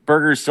 Like a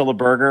burger is still a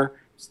burger.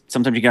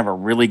 Sometimes you can have a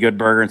really good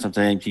burger, and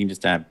sometimes you can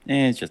just have,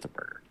 it's just a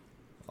burger.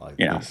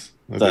 You know, so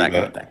that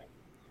kind of thing.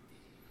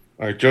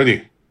 All right,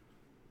 Jody.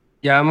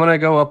 Yeah, I'm gonna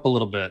go up a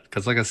little bit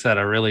because, like I said,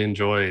 I really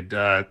enjoyed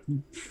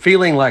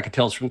feeling like it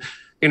tells from.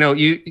 You know,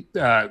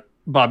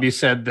 Bob, you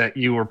said that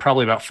you were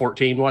probably about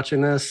 14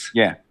 watching this.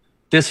 Yeah.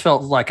 This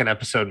felt like an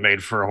episode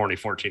made for a horny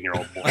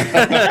 14-year-old boy.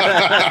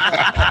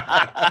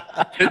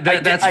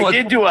 I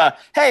did do a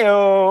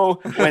hey-o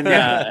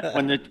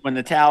when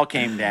the towel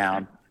came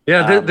down.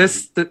 Yeah,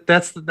 that's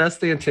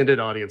the intended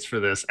audience for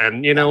this.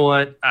 And you know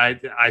what?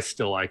 I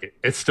still like it.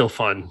 It's still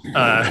fun.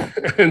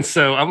 And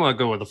so I'm gonna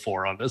go with a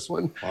 4 on this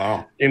one.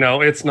 Wow. You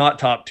know, it's not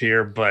top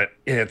tier, but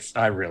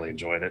I really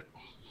enjoyed it.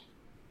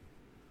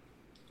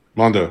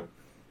 Mondo.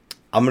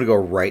 I'm gonna go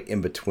right in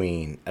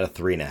between at a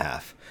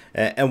 3.5.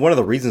 And one of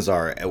the reasons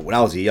are, when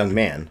I was a young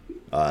man,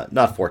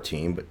 not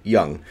 14, but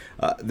young,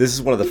 this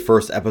is one of the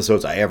first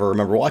episodes I ever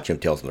remember watching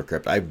of Tales from the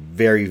Crypt. I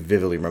very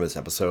vividly remember this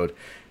episode.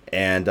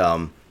 And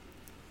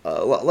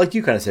like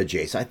you kind of said,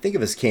 Jace, I think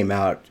if this came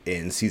out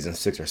in season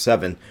 6 or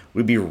 7,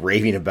 we'd be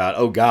raving about,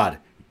 oh God,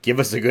 give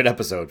us a good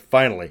episode,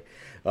 finally.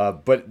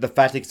 But the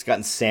fact that it's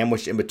gotten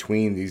sandwiched in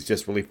between these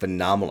just really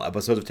phenomenal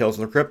episodes of Tales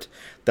from the Crypt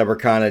that were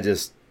kind of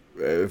just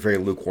very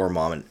lukewarm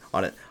on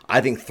it.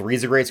 I think 3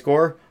 is a great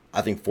score.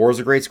 I think 4 is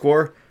a great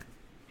score.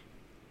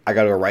 I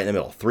got to go right in the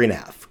middle.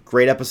 3.5.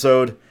 Great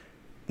episode.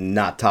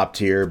 Not top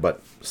tier, but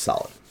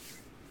solid.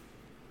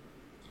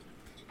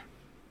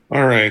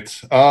 All right.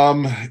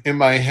 In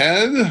my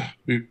head,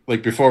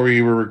 before we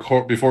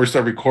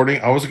start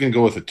recording, I was going to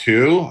go with a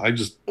 2.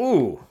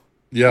 Ooh.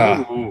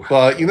 Yeah. Ooh.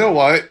 But you know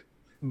what?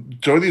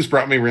 Jody's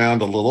brought me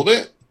around a little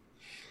bit.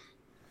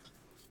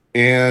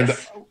 And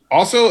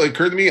also, it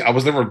occurred to me, I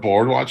was never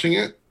bored watching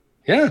it.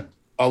 Yeah.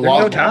 A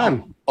lot of the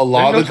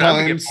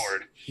times,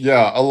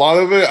 yeah, a lot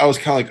of it, I was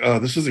kind of like, oh,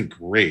 this isn't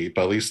great,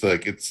 but at least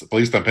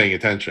I'm paying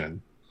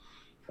attention.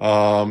 So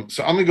I'm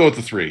gonna go with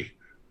the 3.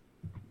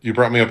 You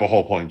brought me up a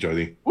whole point,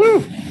 Jody.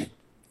 Woo!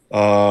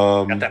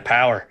 Got that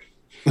power.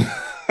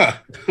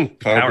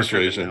 Power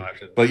persuasion.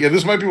 But yeah,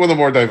 this might be one of the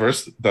more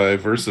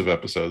diversive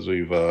episodes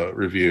we've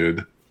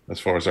reviewed as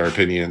far as our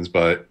opinions.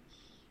 But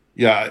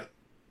yeah,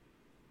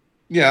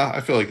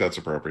 I feel like that's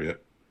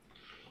appropriate.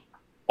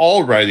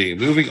 Alrighty,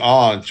 moving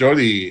on.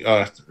 Jody,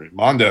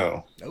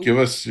 Mondo, give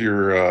us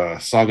your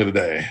song of the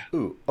day.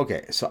 Ooh,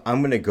 okay. So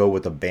I'm going to go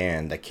with a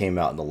band that came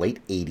out in the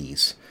late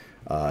 80s.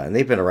 And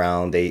they've been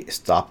around. They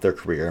stopped their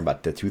career in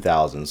about the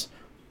 2000s.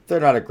 They're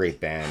not a great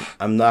band.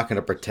 I'm not going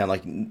to pretend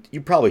like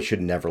you probably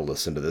should never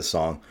listen to this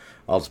song.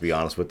 I'll just be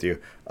honest with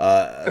you.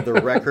 The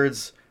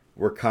records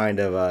were kind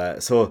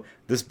of... so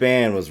this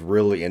band was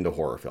really into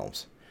horror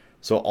films.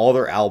 So all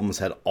their albums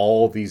had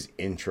all these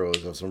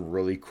intros of some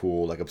really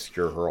cool, like,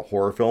 obscure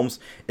horror films,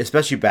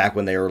 especially back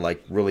when they were,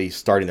 like, really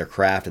starting their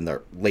craft in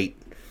their really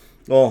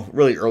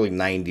early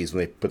 90s,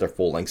 when they put their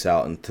full lengths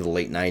out into the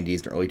late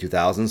 90s and early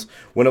 2000s,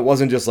 when it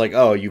wasn't just like,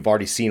 oh, you've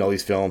already seen all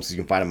these films, so you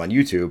can find them on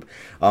YouTube.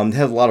 They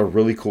had a lot of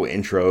really cool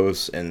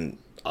intros, and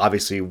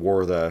obviously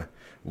wore their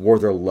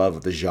love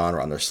of the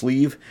genre on their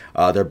sleeve.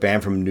 They're a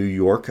band from New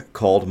York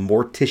called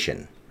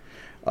Mortician,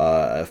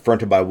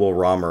 fronted by Will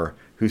Romer,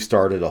 who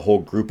started a whole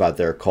group out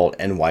there called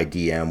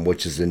NYDM,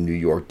 which is the New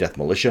York Death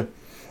Militia.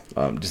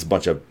 Just a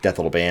bunch of death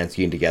metal bands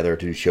getting together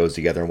to do shows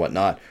together and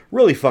whatnot.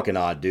 Really fucking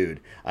odd dude.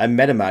 I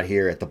met him out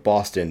here at the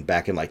Boston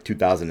back in like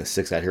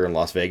 2006 out here in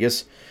Las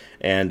Vegas.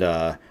 And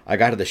I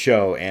got to the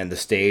show and the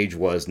stage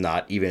was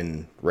not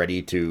even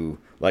ready to,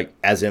 like,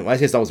 as in, when I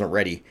say it wasn't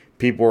ready,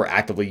 people were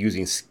actively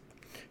using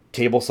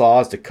table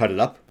saws to cut it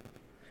up.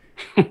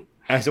 And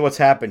I said, what's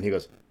happened? He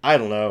goes, I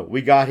don't know.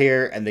 We got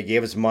here and they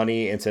gave us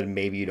money and said,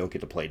 maybe you don't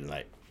get to play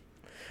tonight.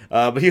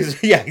 But he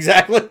was, yeah,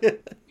 exactly.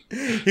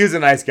 He was a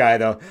nice guy,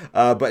 though.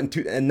 But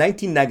in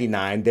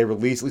 1999, they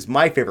released at least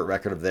my favorite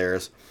record of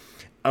theirs.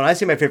 And when I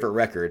say my favorite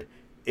record,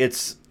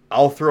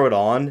 I'll throw it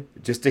on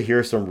just to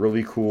hear some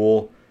really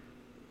cool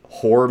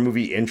horror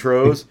movie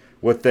intros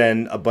with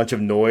then a bunch of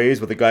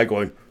noise with a guy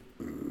going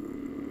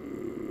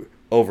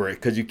over it,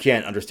 because you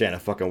can't understand a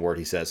fucking word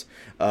he says.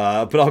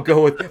 But I'll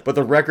go with... But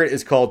the record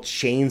is called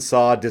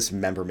Chainsaw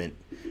Dismemberment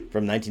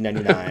from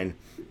 1999.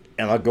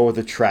 And I'll go with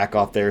the track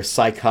off there,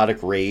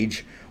 Psychotic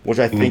Rage, which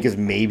I think is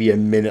maybe a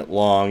minute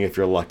long if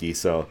you're lucky.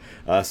 So,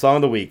 song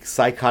of the week,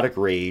 Psychotic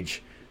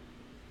Rage,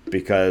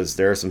 because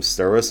there was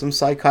some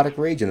psychotic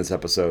rage in this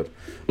episode.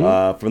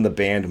 From the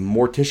band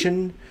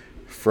Mortician,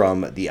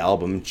 from the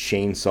album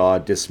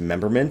Chainsaw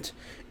Dismemberment.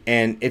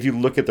 And if you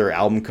look at their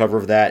album cover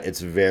of that,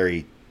 it's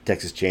very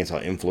Texas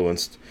Chainsaw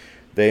influenced.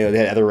 They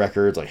had other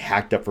records like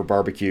Hacked Up for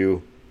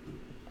Barbecue.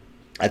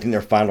 I think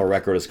their final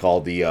record is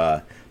called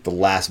the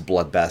Last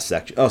Bloodbath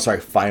Section. Oh, sorry,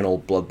 Final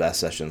Bloodbath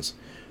Sessions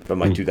from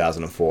like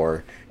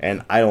 2004.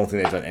 And I don't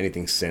think they've done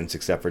anything since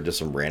except for just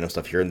some random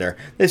stuff here and there.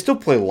 They still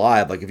play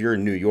live. Like if you're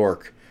in New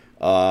York,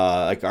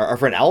 Like our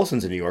friend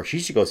Allison's in New York. She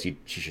should go see.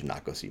 She should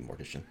not go see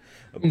Mortician.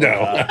 But,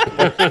 No,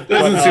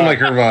 doesn't seem like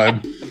her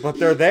vibe. but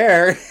they're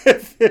there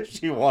if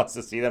she wants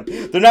to see them.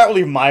 They're not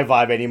really my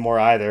vibe anymore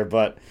either.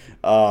 But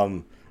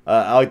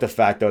I like the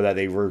fact though that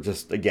they were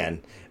just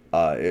again.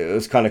 It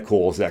was kind of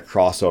cool. It's that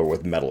crossover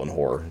with metal and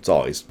horror. It's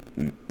always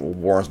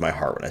warms my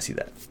heart when I see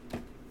that.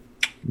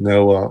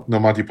 No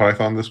Monty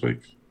Python this week.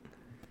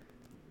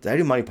 Did I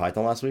do Monty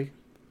Python last week?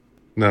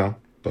 No,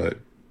 but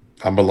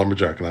I'm a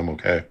lumberjack and I'm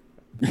okay.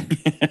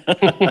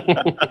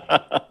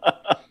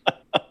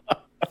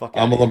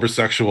 I'm a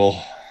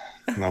lumbersexual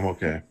and I'm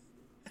okay.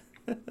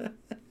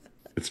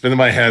 It's been in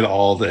my head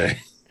all day.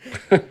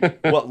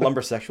 What,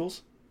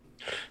 lumbersexuals?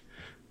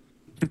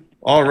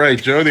 All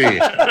right, Jody.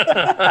 Hit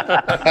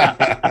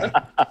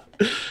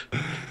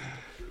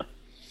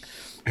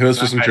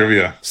us with some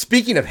trivia.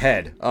 Speaking of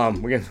head,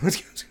 we're gonna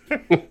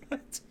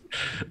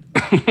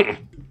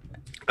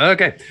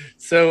Okay,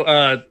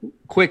 so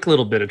quick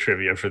little bit of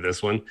trivia for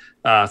this one.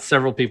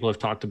 Several people have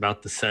talked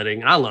about the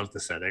setting. I love the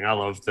setting. I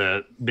love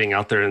the being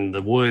out there in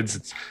the woods.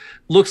 It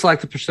looks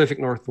like the Pacific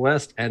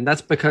Northwest, and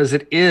that's because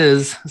it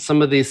is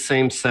some of these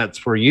same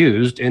sets were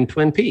used in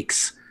Twin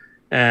Peaks.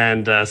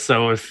 And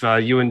so if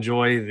you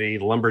enjoy the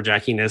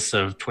lumberjackiness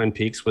of Twin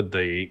Peaks with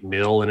the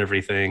mill and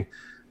everything,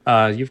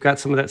 you've got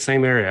some of that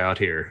same area out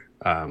here.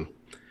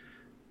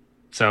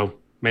 So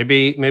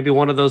maybe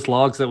one of those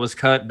logs that was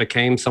cut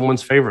became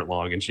someone's favorite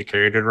log and she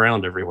carried it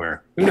around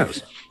everywhere. Who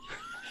knows?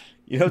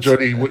 You know,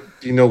 Jody, do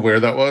you know where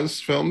that was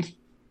filmed?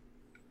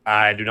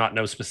 I do not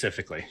know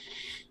specifically.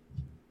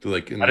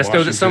 Like I just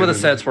know that some of the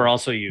sets were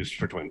also used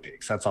for Twin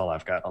Peaks. That's all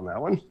I've got on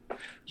that one.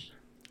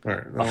 All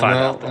right,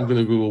 I'm going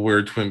to Google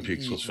where Twin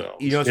Peaks was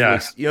filmed. You know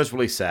what's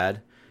really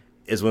sad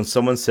is when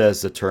someone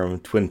says the term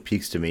Twin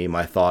Peaks to me,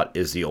 my thought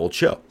is the old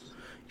show,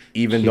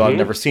 even though I've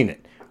never seen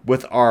it.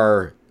 With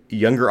our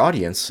younger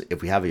audience,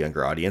 if we have a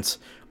younger audience,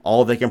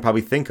 all they can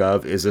probably think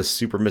of is a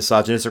super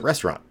misogynistic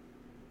restaurant.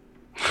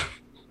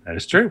 That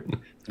is true.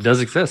 It does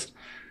exist.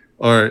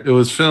 All right, it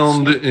was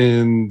filmed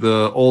in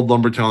the old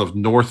lumber town of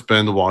North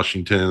Bend,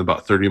 Washington,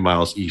 about 30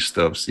 miles east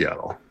of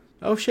Seattle.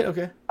 Oh, shit,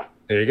 okay.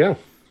 There you go.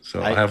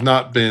 So I have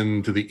not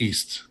been to the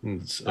east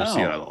of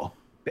Seattle.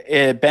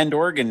 Bend,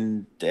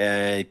 Oregon.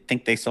 I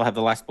think they still have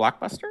the last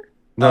Blockbuster.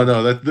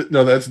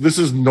 This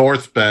is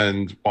North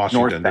Bend,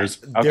 Washington.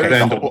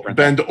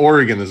 Bend,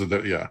 Oregon is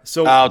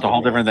So it's a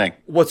whole different thing.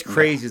 What's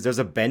crazy is there's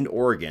a Bend,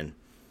 Oregon.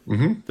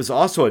 Mm-hmm. There's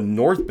also a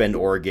North Bend,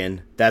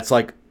 Oregon. That's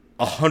like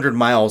 100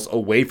 miles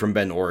away from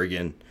Bend,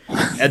 Oregon,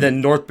 and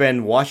then North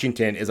Bend,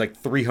 Washington is like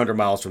 300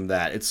 miles from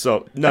that. It's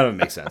so none of it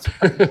makes sense.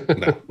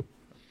 No.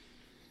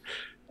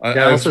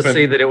 I also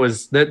see that it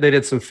was that they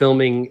did some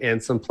filming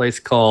in some place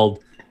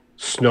called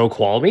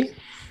Snoqualmie.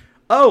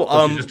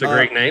 Oh, just a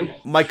great name.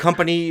 My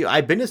company,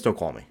 I've been to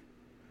Snoqualmie.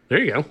 There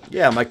you go.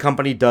 Yeah, my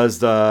company does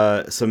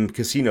some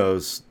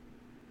casinos.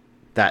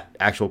 That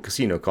actual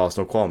casino called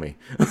Snoqualmie.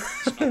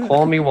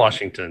 Snoqualmie,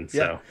 Washington.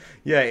 So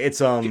yeah, it's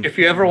If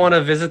you ever want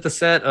to visit the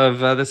set of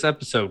this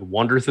episode,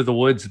 wander through the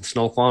woods in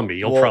Snoqualmie.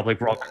 You'll probably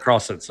walk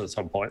across it at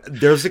some point.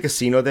 There's a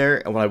casino there,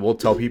 and what I will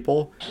tell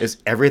people is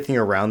everything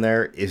around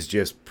there is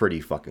just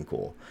pretty fucking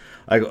cool.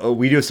 Like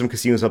we do some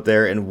casinos up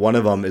there, and one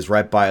of them is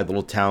right by a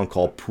little town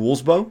called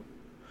Poolsbo,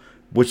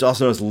 which is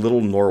also known as Little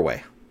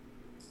Norway.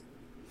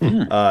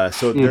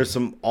 So there's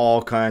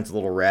all kinds of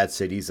little rad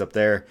cities up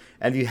there,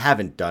 and if you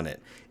haven't done it,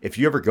 if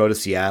you ever go to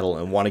Seattle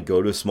and want to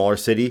go to a smaller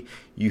city,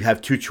 you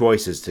have two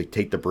choices: to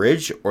take the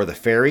bridge or the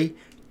ferry.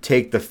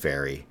 Take the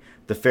ferry.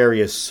 The ferry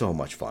is so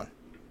much fun.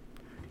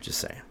 Just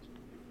saying.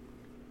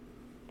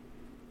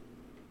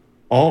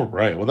 All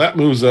right. Well, that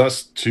moves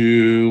us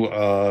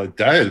to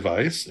dad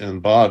advice,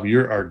 and Bob,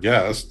 you're our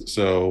guest,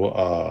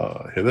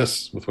 so hit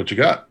us with what you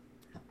got.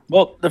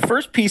 Well, the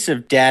first piece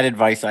of dad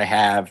advice I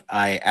have,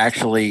 I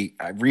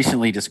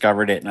recently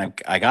discovered it, and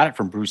I got it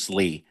from Bruce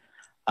Lee.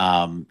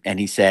 And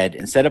he said,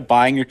 instead of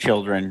buying your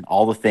children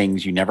all the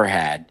things you never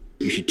had,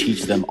 you should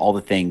teach them all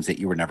the things that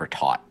you were never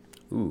taught.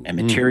 Ooh. And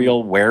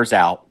material wears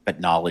out,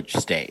 but knowledge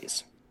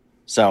stays.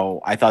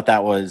 So I thought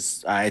that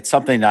was, it's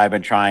something that I've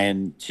been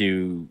trying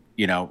to,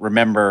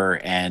 remember.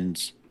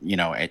 And,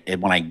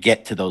 when I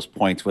get to those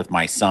points with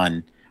my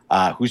son,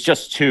 who's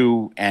just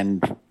 2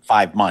 and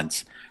 5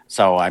 months.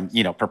 So I'm,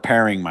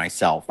 preparing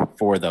myself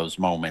for those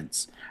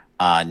moments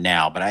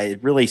now. But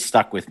it really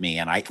stuck with me.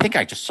 And I think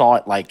I just saw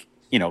it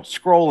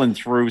scrolling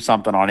through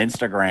something on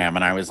Instagram,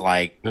 and I was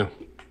like,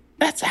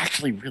 that's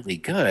actually really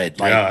good.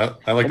 Yeah,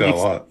 I like that a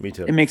lot. Me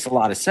too. It makes a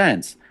lot of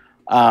sense.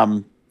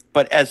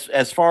 But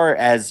as far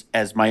as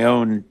my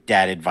own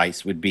dad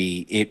advice would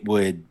be, it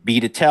would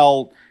be to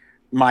tell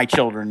my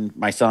children,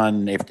 my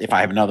son, if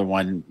I have another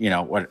one,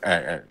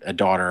 a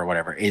daughter or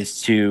whatever,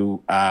 is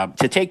to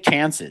take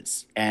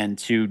chances and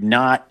to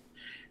not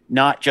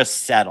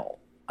just settle.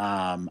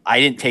 I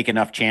didn't take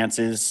enough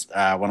chances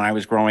when I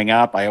was growing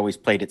up. I always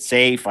played it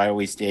safe. I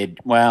always did,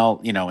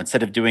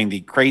 instead of doing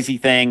the crazy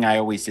thing, I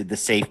always did the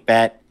safe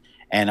bet.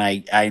 And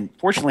I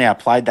unfortunately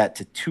applied that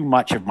to too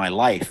much of my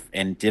life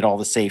and did all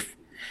the safe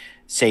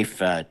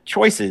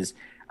choices.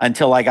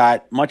 until I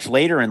got much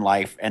later in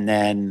life. And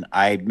then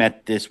I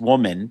met this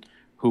woman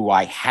who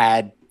I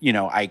had,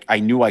 I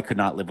knew I could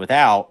not live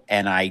without.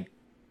 And I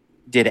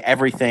did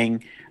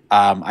everything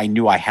I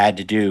knew I had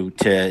to do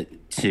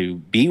to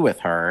be with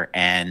her.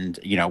 And,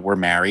 we're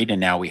married,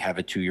 and now we have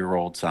a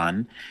 2-year-old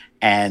son.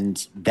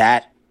 And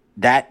that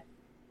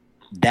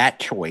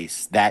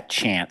choice, that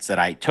chance that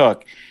I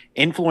took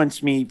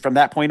influenced me from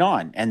that point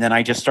on. And then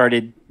I just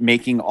started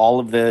making all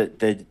of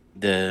the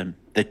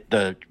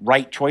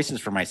right choices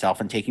for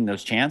myself and taking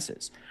those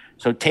chances.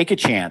 So take a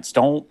chance.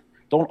 Don't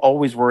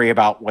always worry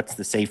about what's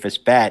the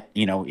safest bet.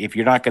 If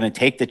you're not going to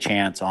take the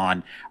chance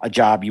on a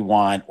job you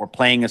want, or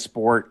playing a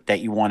sport that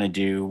you want to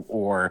do,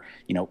 or,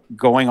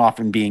 going off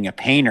and being a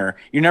painter,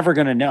 you're never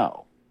going to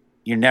know.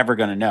 You're never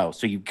going to know.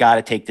 So you've got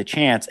to take the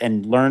chance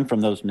and learn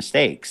from those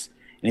mistakes.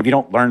 And if you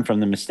don't learn from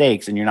the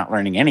mistakes, then you're not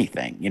learning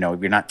anything. If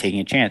you're not taking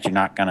a chance, you're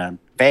not going to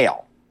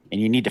fail. And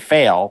you need to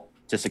fail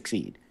to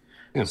succeed.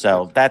 Yeah.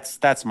 So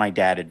that's my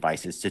dad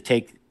advice, is to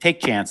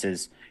take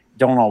chances.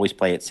 Don't always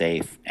play it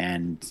safe,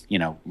 and,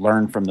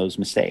 learn from those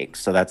mistakes.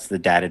 So that's the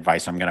dad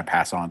advice I'm going to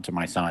pass on to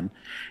my son.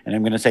 And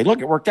I'm going to say,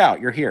 look, it worked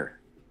out. You're here.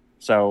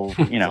 So,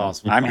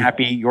 awesome. I'm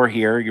happy you're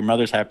here. Your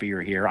mother's happy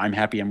you're here. I'm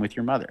happy I'm with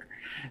your mother.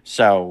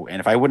 So,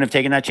 and if I wouldn't have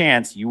taken that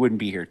chance, you wouldn't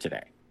be here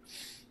today.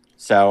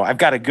 So I've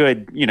got a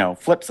good,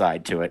 flip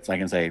side to it. So I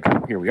can say,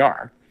 here we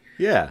are.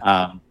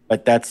 Yeah.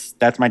 But that's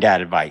my dad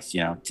advice,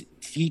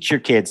 teach your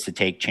kids to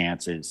take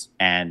chances,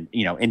 and,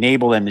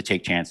 enable them to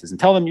take chances, and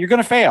tell them you're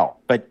going to fail,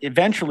 but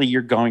eventually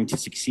you're going to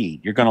succeed.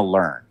 You're going to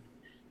learn.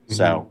 Mm-hmm.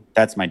 So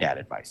that's my dad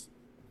advice.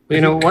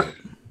 You know what?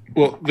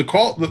 Well, not the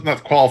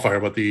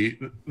qualifier, but the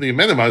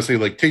amendment might say,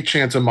 like, take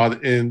chance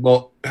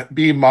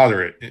be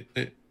moderate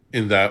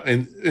in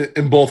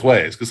both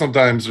ways, because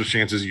sometimes there's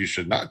chances you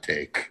should not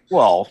take.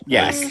 Well,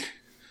 yes. Like,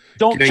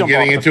 don't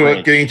getting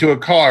into a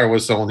car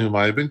with someone who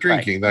might have been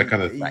drinking, right. That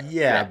kind of thing.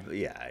 Yeah.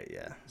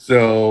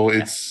 So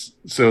it's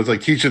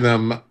like teaching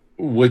them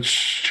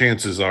which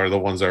chances are the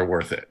ones that are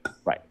worth it.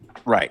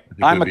 Right.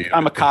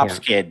 I'm a cop's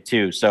kid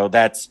too, so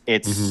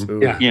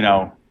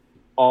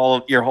all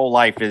of your whole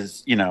life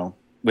is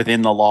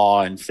within the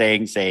law and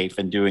staying safe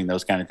and doing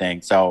those kind of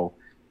things. So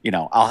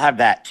I'll have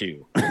that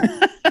too.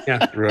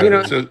 Yeah,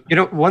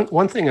 right.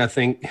 One thing I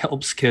think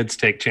helps kids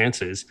take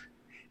chances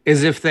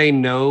is if they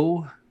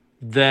know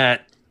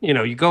that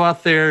you go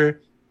out there,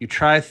 you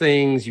try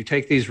things, you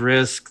take these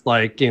risks.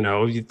 Like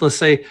let's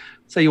say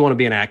you want to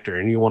be an actor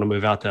and you want to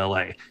move out to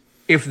LA.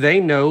 If they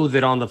know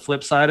that on the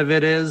flip side of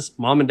it is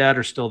mom and dad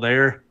are still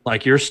there,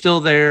 like you're still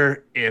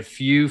there. If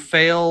you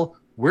fail,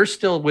 we're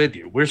still with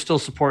you. We're still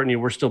supporting you.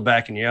 We're still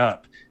backing you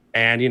up.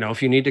 And,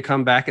 if you need to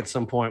come back at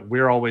some point,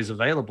 we're always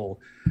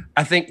available.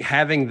 I think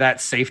having that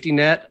safety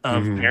net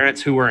of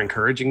parents who are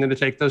encouraging them to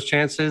take those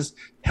chances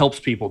helps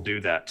people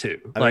do that too.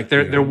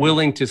 They're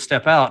willing to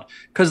step out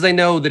because they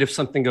know that if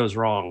something goes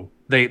wrong,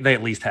 they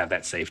at least have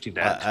that safety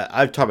net.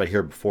 I've talked about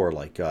here before,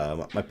 like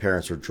my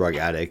parents were drug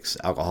addicts,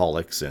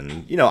 alcoholics, and,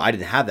 I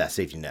didn't have that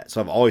safety net.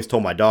 So I've always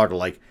told my daughter,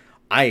 like,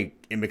 I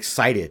am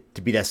excited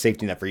to be that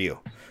safety net for you.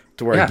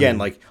 To where, again,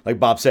 like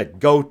Bob said,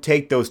 go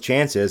take those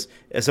chances.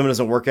 If something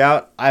doesn't work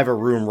out, I have a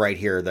room right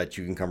here that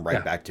you can come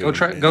right back to.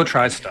 Go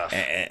try stuff.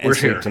 And we're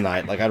here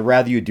tonight. Like, I'd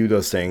rather you do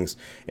those things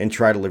and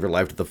try to live your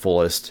life to the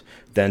fullest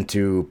than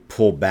to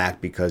pull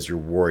back because you're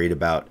worried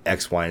about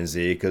X, Y, and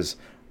Z. Because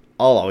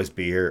I'll always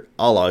be here.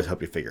 I'll always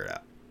help you figure it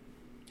out.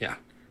 Yeah.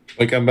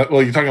 Like,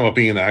 you're talking about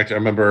being an actor. I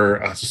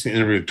remember I was just in an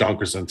interview with John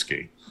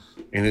Krasinski.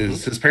 And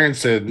his parents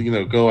said,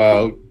 go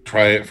out,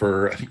 try it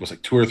for, I think it was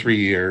like 2 or 3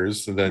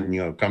 years, and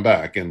then, come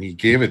back. And he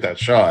gave it that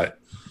shot.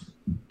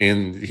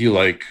 And he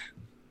was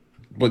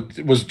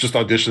just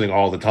auditioning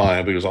all the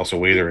time, but he was also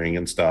waitering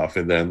and stuff.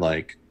 And then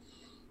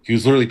he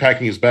was literally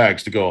packing his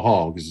bags to go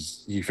home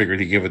because he figured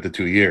he'd give it the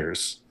 2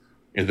 years.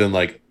 And then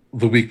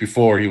the week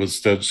before he was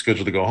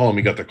scheduled to go home,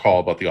 he got the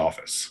call about The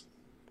Office.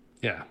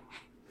 Yeah.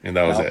 And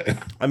that was it.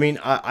 I mean,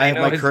 I have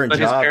my current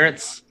job.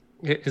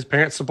 His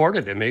parents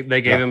supported him.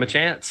 They gave him a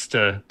chance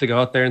to go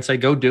out there and say,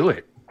 go do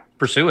it,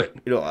 pursue it.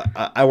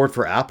 I worked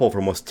for Apple for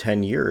almost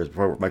 10 years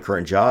before my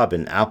current job,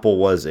 and Apple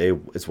was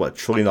it's what, $1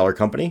 trillion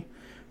company.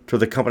 To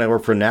the company I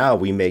work for now,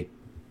 we make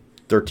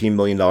 $13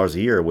 million a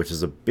year, which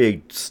is a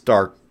big,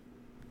 stark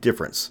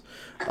difference.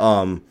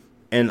 And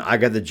I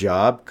got the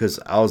job because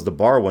I was at the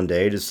bar one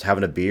day just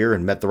having a beer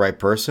and met the right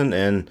person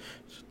and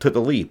took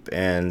the leap,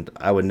 and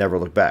I would never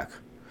look back.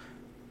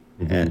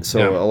 Mm-hmm. And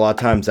so a lot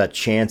of times that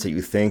chance that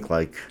you think,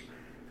 like,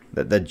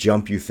 that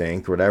jump you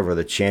think, or whatever,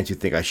 the chance you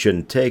think I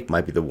shouldn't take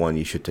might be the one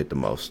you should take the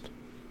most.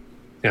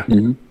 Yeah.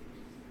 Mm-hmm.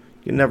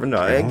 You never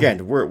know. Yeah.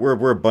 Again,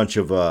 we're a bunch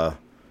of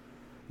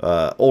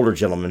older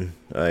gentlemen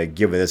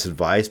giving this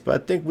advice,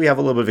 but I think we have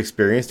a little bit of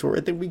experience to where I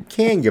think we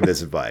can give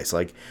this advice.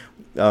 Like,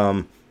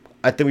 I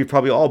think we've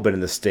probably all been in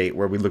the state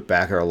where we look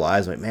back at our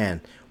lives like, man,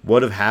 what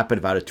would have happened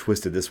if I had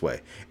twisted this way?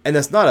 And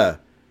that's not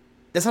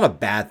a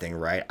bad thing,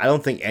 right? I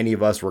don't think any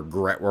of us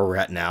regret where we're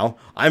at now.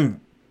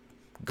 I'm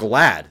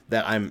glad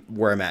that I'm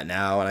where I'm at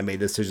now, and I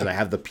made the decision. I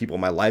have the people in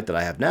my life that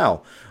I have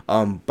now.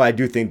 But I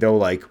do think, though,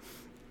 like,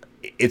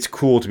 it's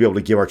cool to be able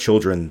to give our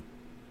children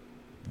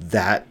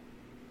that,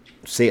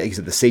 like you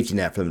said, the safety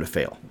net for them to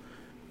fail,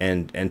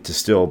 and to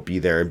still be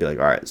there and be like,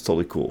 all right, it's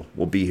totally cool.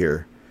 We'll be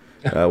here.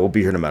 We'll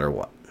be here no matter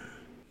what.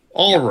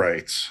 All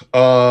right.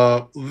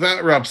 That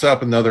wraps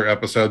up another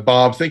episode.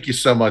 Bob, thank you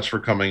so much for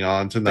coming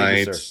on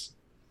tonight.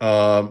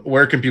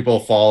 Where can people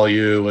follow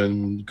you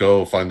and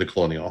go find the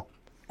Colonial?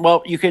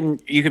 Well, you can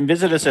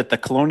visit us at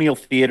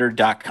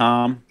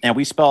thecolonialtheater.com, and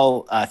we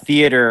spell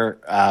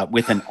theater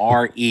with an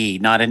R-E,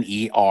 not an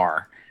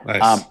E-R.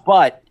 Nice.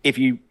 But if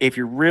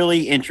you're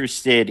really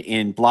interested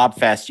in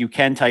Blobfest, you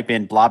can type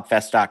in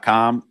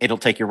blobfest.com. It'll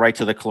take you right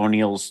to the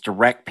Colonial's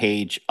direct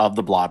page of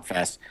the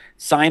Blobfest.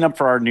 Sign up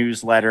for our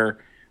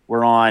newsletter.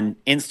 We're on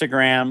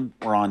Instagram.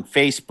 We're on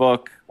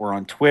Facebook. We're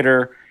on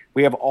Twitter.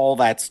 We have all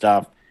that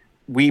stuff.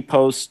 We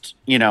post,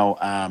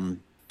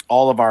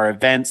 all of our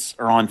events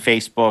are on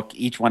Facebook.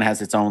 Each one has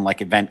its own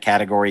event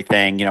category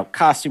thing,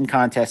 costume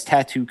contest,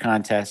 tattoo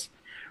contest,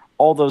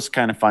 all those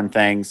kind of fun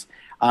things.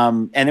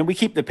 And then we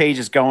keep the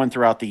pages going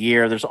throughout the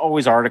year. There's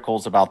always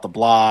articles about the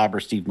Blob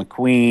or Steve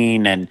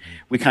McQueen, and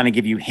we kind of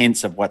give you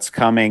hints of what's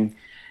coming.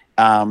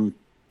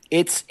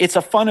 It's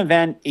a fun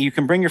event. You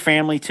can bring your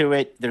family to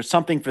it. There's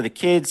something for the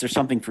kids. There's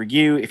something for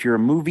you. If you're a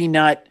movie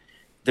nut,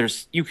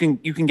 you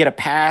can get a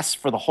pass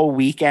for the whole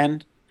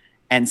weekend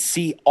and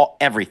see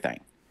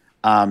everything.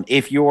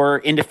 If you're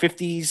into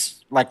 50s,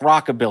 like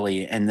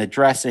rockabilly and the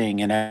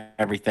dressing and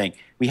everything,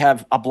 we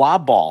have a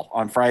Blob Ball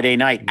on Friday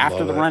night.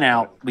 After the run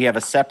out, we have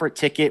a separate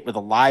ticket with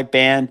a live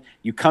band.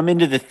 You come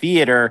into the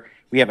theater.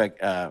 We have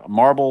a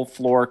marble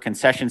floor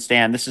concession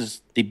stand. This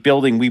is the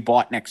building we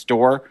bought next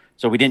door.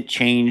 So we didn't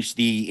change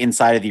the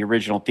inside of the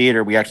original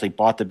theater. We actually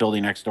bought the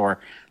building next door,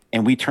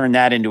 and we turned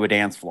that into a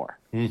dance floor.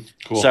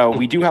 Cool. So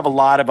we do have a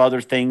lot of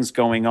other things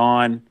going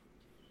on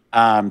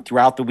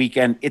throughout the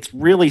weekend. It's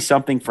really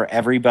something for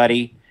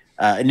everybody.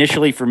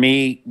 Initially for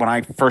me, when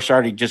I first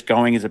started just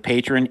going as a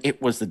patron,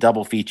 it was the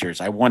double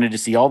features. I wanted to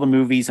see all the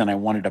movies and I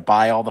wanted to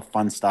buy all the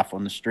fun stuff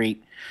on the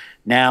street.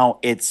 Now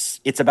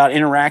it's about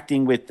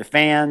interacting with the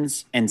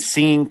fans and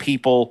seeing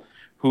people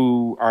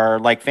who are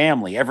like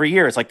family. Every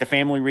year it's like the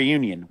family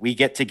reunion. We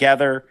get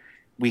together,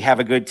 we have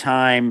a good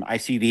time. I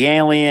see the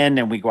alien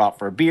and we go out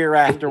for a beer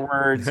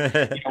afterwards.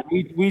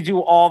 We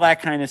do all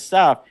that kind of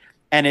stuff.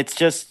 And it's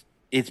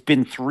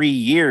been 3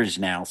 years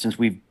now since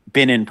we've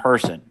been in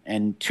person,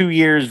 and 2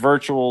 years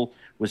virtual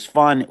was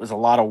fun. It was a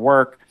lot of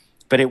work,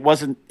 but it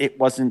wasn't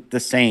the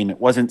same. It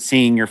wasn't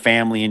seeing your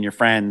family and your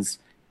friends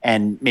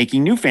and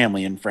making new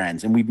family and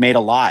friends. And we've made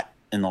a lot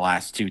in the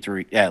last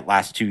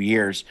 2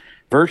 years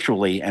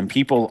virtually, and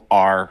people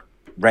are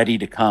ready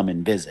to come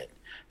and visit.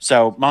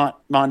 So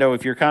Mondo,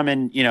 if you're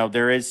coming,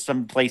 there is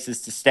some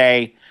places to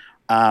stay.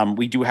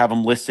 We do have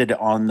them listed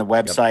on the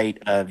website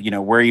of,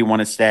 where you want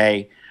to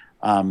stay.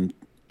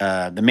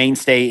 The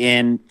Mainstay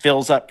Inn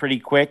fills up pretty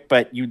quick,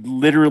 but you'd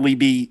literally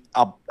be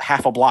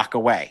half a block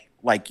away.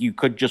 Like you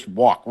could just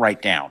walk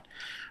right down.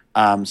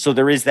 So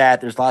there is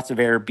that. There's lots of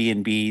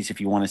Airbnbs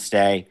if you want to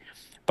stay.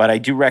 But I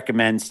do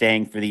recommend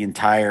staying for the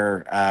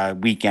entire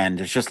weekend.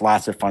 There's just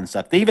lots of fun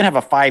stuff. They even have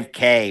a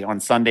 5K on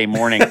Sunday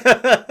morning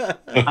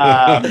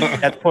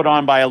that's put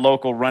on by a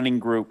local running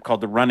group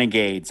called the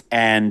Renegades.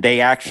 And they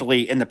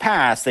actually, in the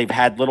past, they've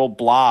had little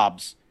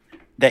blobs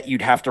that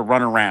you'd have to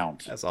run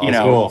around, That's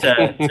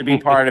awesome. to be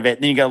part of it.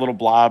 And then you got a little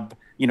blob,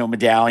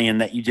 medallion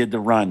that you did the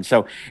run.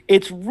 So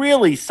it's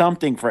really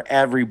something for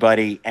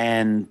everybody.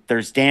 And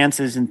there's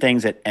dances and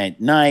things at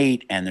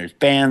night, and there's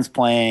bands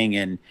playing,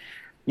 and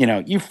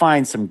you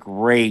find some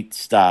great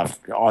stuff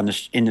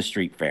in the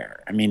street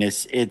fair. I mean,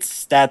 that's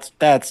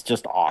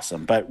just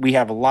awesome. But we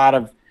have a lot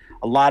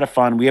of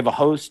fun. We have a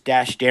host,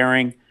 Dash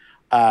Daring,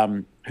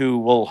 who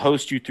will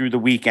host you through the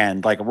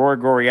weekend. Like Aurora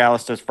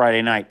Borealis does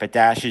Friday night, but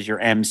Dash is your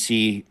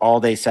MC all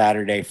day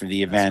Saturday for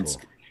the events.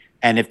 Cool.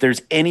 And if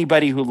there's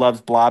anybody who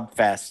loves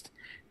Blobfest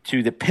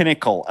to the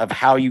pinnacle of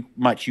how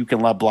much you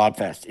can love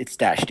Blobfest, it's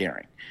Dash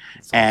Daring.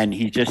 Awesome. And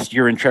he's just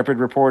your intrepid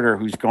reporter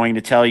who's going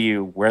to tell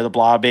you where the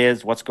blob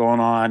is, what's going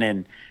on,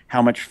 and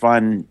how much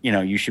fun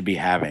you should be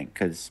having,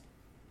 because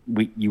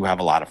you have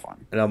a lot of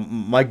fun. And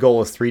my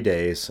goal is 3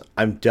 days.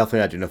 I'm definitely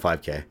not doing a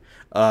 5K.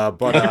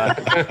 But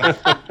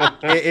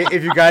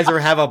if you guys ever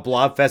have a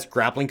Blobfest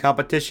grappling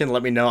competition,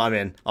 let me know. I'm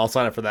in. I'll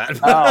sign up for that.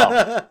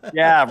 Oh,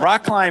 yeah,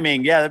 rock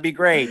climbing. Yeah, that'd be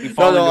great. You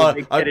fall into a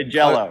big pit of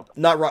Jello.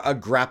 Not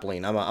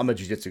grappling. I'm a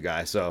jiu-jitsu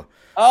guy, so.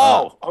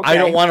 Okay. I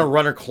don't want to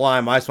run or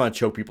climb. I just want to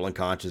choke people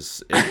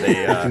unconscious if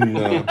they.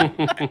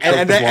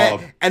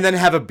 And then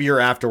have a beer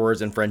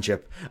afterwards in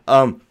friendship.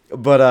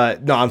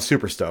 But no, I'm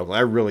super stoked. I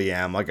really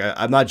am.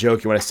 I'm not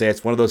joking when I say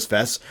it's one of those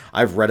fests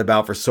I've read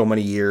about for so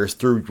many years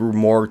through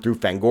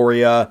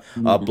Fangoria,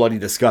 Bloody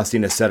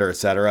Disgusting, et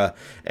cetera.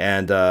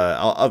 And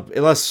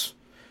unless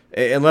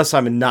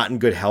I'm not in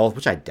good health,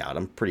 which I doubt,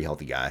 I'm a pretty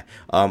healthy guy.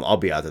 I'll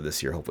be out there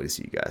this year, hopefully to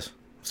see you guys.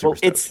 Super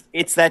stoked.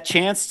 It's that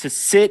chance to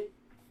sit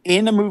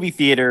in a movie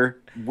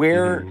theater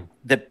where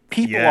the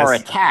people Yes. are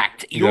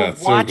attacked. You're Yeah,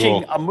 it's so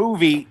watching cool. a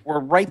movie where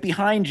right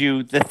behind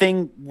you, the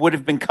thing would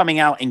have been coming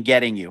out and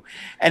getting you.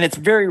 And it's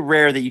very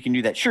rare that you can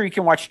do that. Sure, you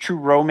can watch True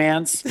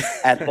Romance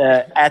at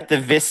the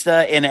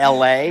Vista in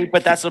LA,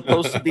 but that's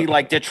supposed to be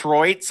like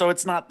Detroit, so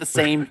it's not the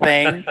same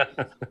thing.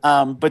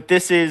 But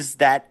this is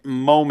that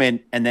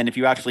moment, and then if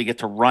you actually get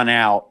to run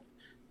out,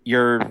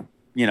 you're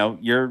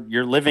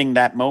living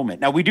that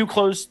moment. Now we do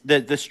close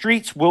the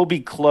streets will be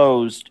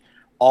closed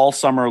all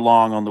summer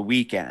long on the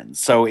weekends.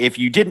 So if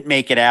you didn't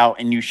make it out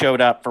and you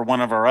showed up for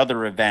one of our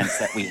other events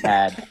that we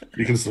had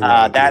You can still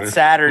run that there.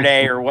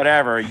 Saturday or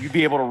whatever, you'd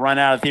be able to run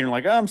out of the theater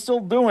like, oh, I'm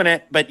still doing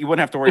it, but you wouldn't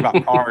have to worry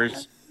about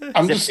cars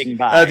I'm just- zipping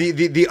by.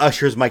 The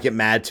ushers might get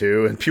mad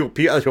too, and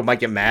people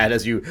might get mad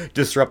as you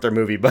disrupt their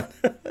movie. But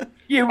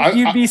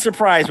You'd be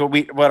surprised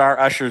what our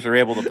ushers are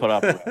able to put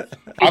up with.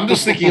 I'm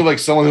just thinking of like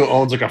someone who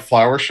owns like a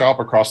flower shop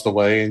across the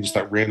way, and just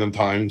at random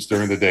times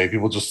during the day,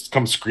 people just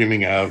come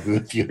screaming out of the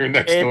theater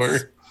next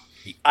door.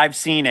 I've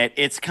seen it.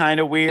 It's kind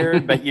of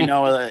weird, but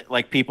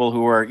like people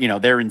who are,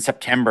 they're in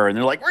September and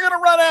they're like, we're going to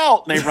run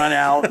out. And they run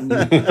out and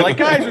they're like,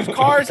 guys, there's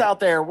cars out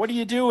there. What are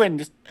you doing?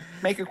 Just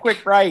make a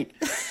quick right.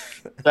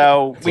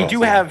 So we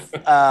do have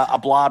a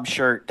Blob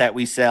shirt that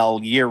we sell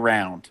year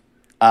round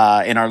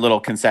in our little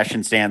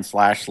concession stand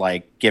 /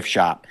 like gift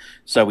shop.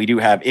 So we do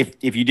have,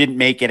 if you didn't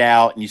make it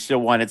out and you still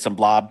wanted some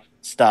Blob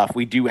stuff,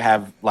 we do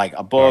have like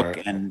a book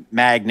and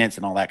magnets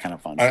and all that kind of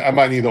fun stuff. I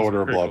might need to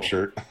order a Pretty blob cool.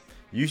 shirt.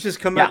 you should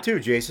come Yeah. out too,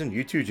 Jason.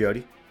 You too,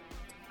 Jody.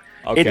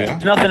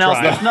 It's nothing else.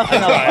 There's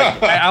nothing else.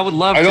 I would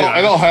love I to.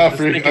 don't have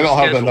Just think enough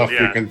schedule,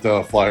 yeah.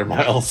 frequent flyer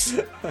miles.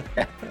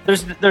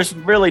 There's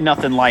really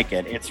nothing like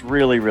it. It's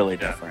really, really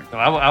different. No,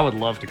 I would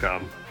love to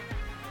come.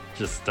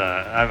 Just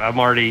I've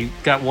already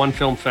got one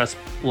film fest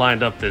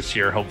lined up this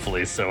year,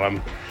 hopefully. So I'm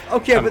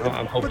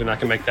hoping I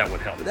can make that one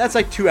help. That's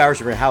like 2 hours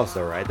from your house,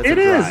 though, right? That's It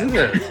a is,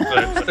 drive. isn't it?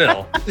 But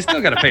still, you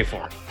still got to pay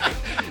for it.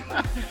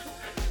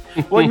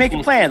 Well, make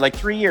a plan, like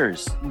 3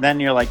 years. Then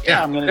you're like,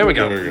 yeah, I'm gonna. there we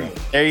do go. it.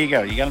 There you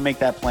go. You got to make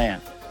that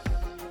plan.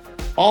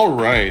 All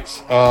right.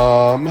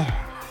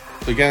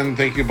 Again,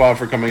 thank you, Bob,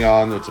 for coming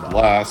on. It's a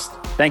blast.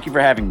 Thank you for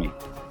having me.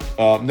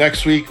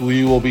 Next week,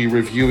 we will be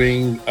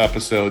reviewing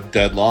episode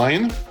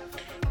Deadline.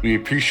 We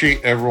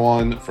appreciate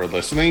everyone for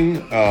listening.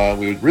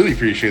 We would really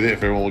appreciate it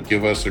if everyone would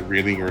give us a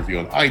rating and review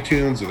on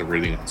iTunes and a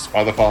rating on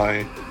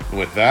Spotify. And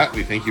with that,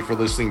 we thank you for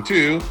listening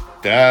to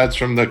Dads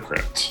from the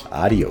Crypt.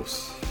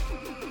 Adios.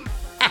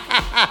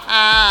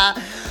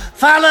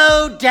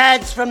 Follow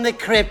Dads from the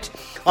Crypt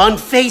on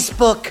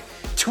Facebook,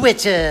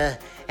 Twitter,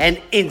 and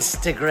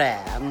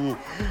Instagram,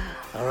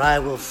 or I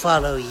will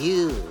follow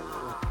you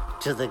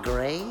to the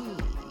grave.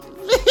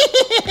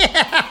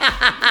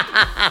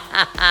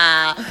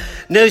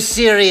 No,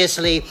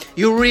 seriously,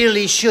 you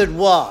really should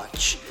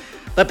watch.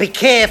 But be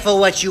careful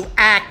what you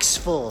ask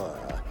for.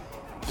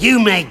 You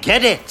may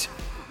get it.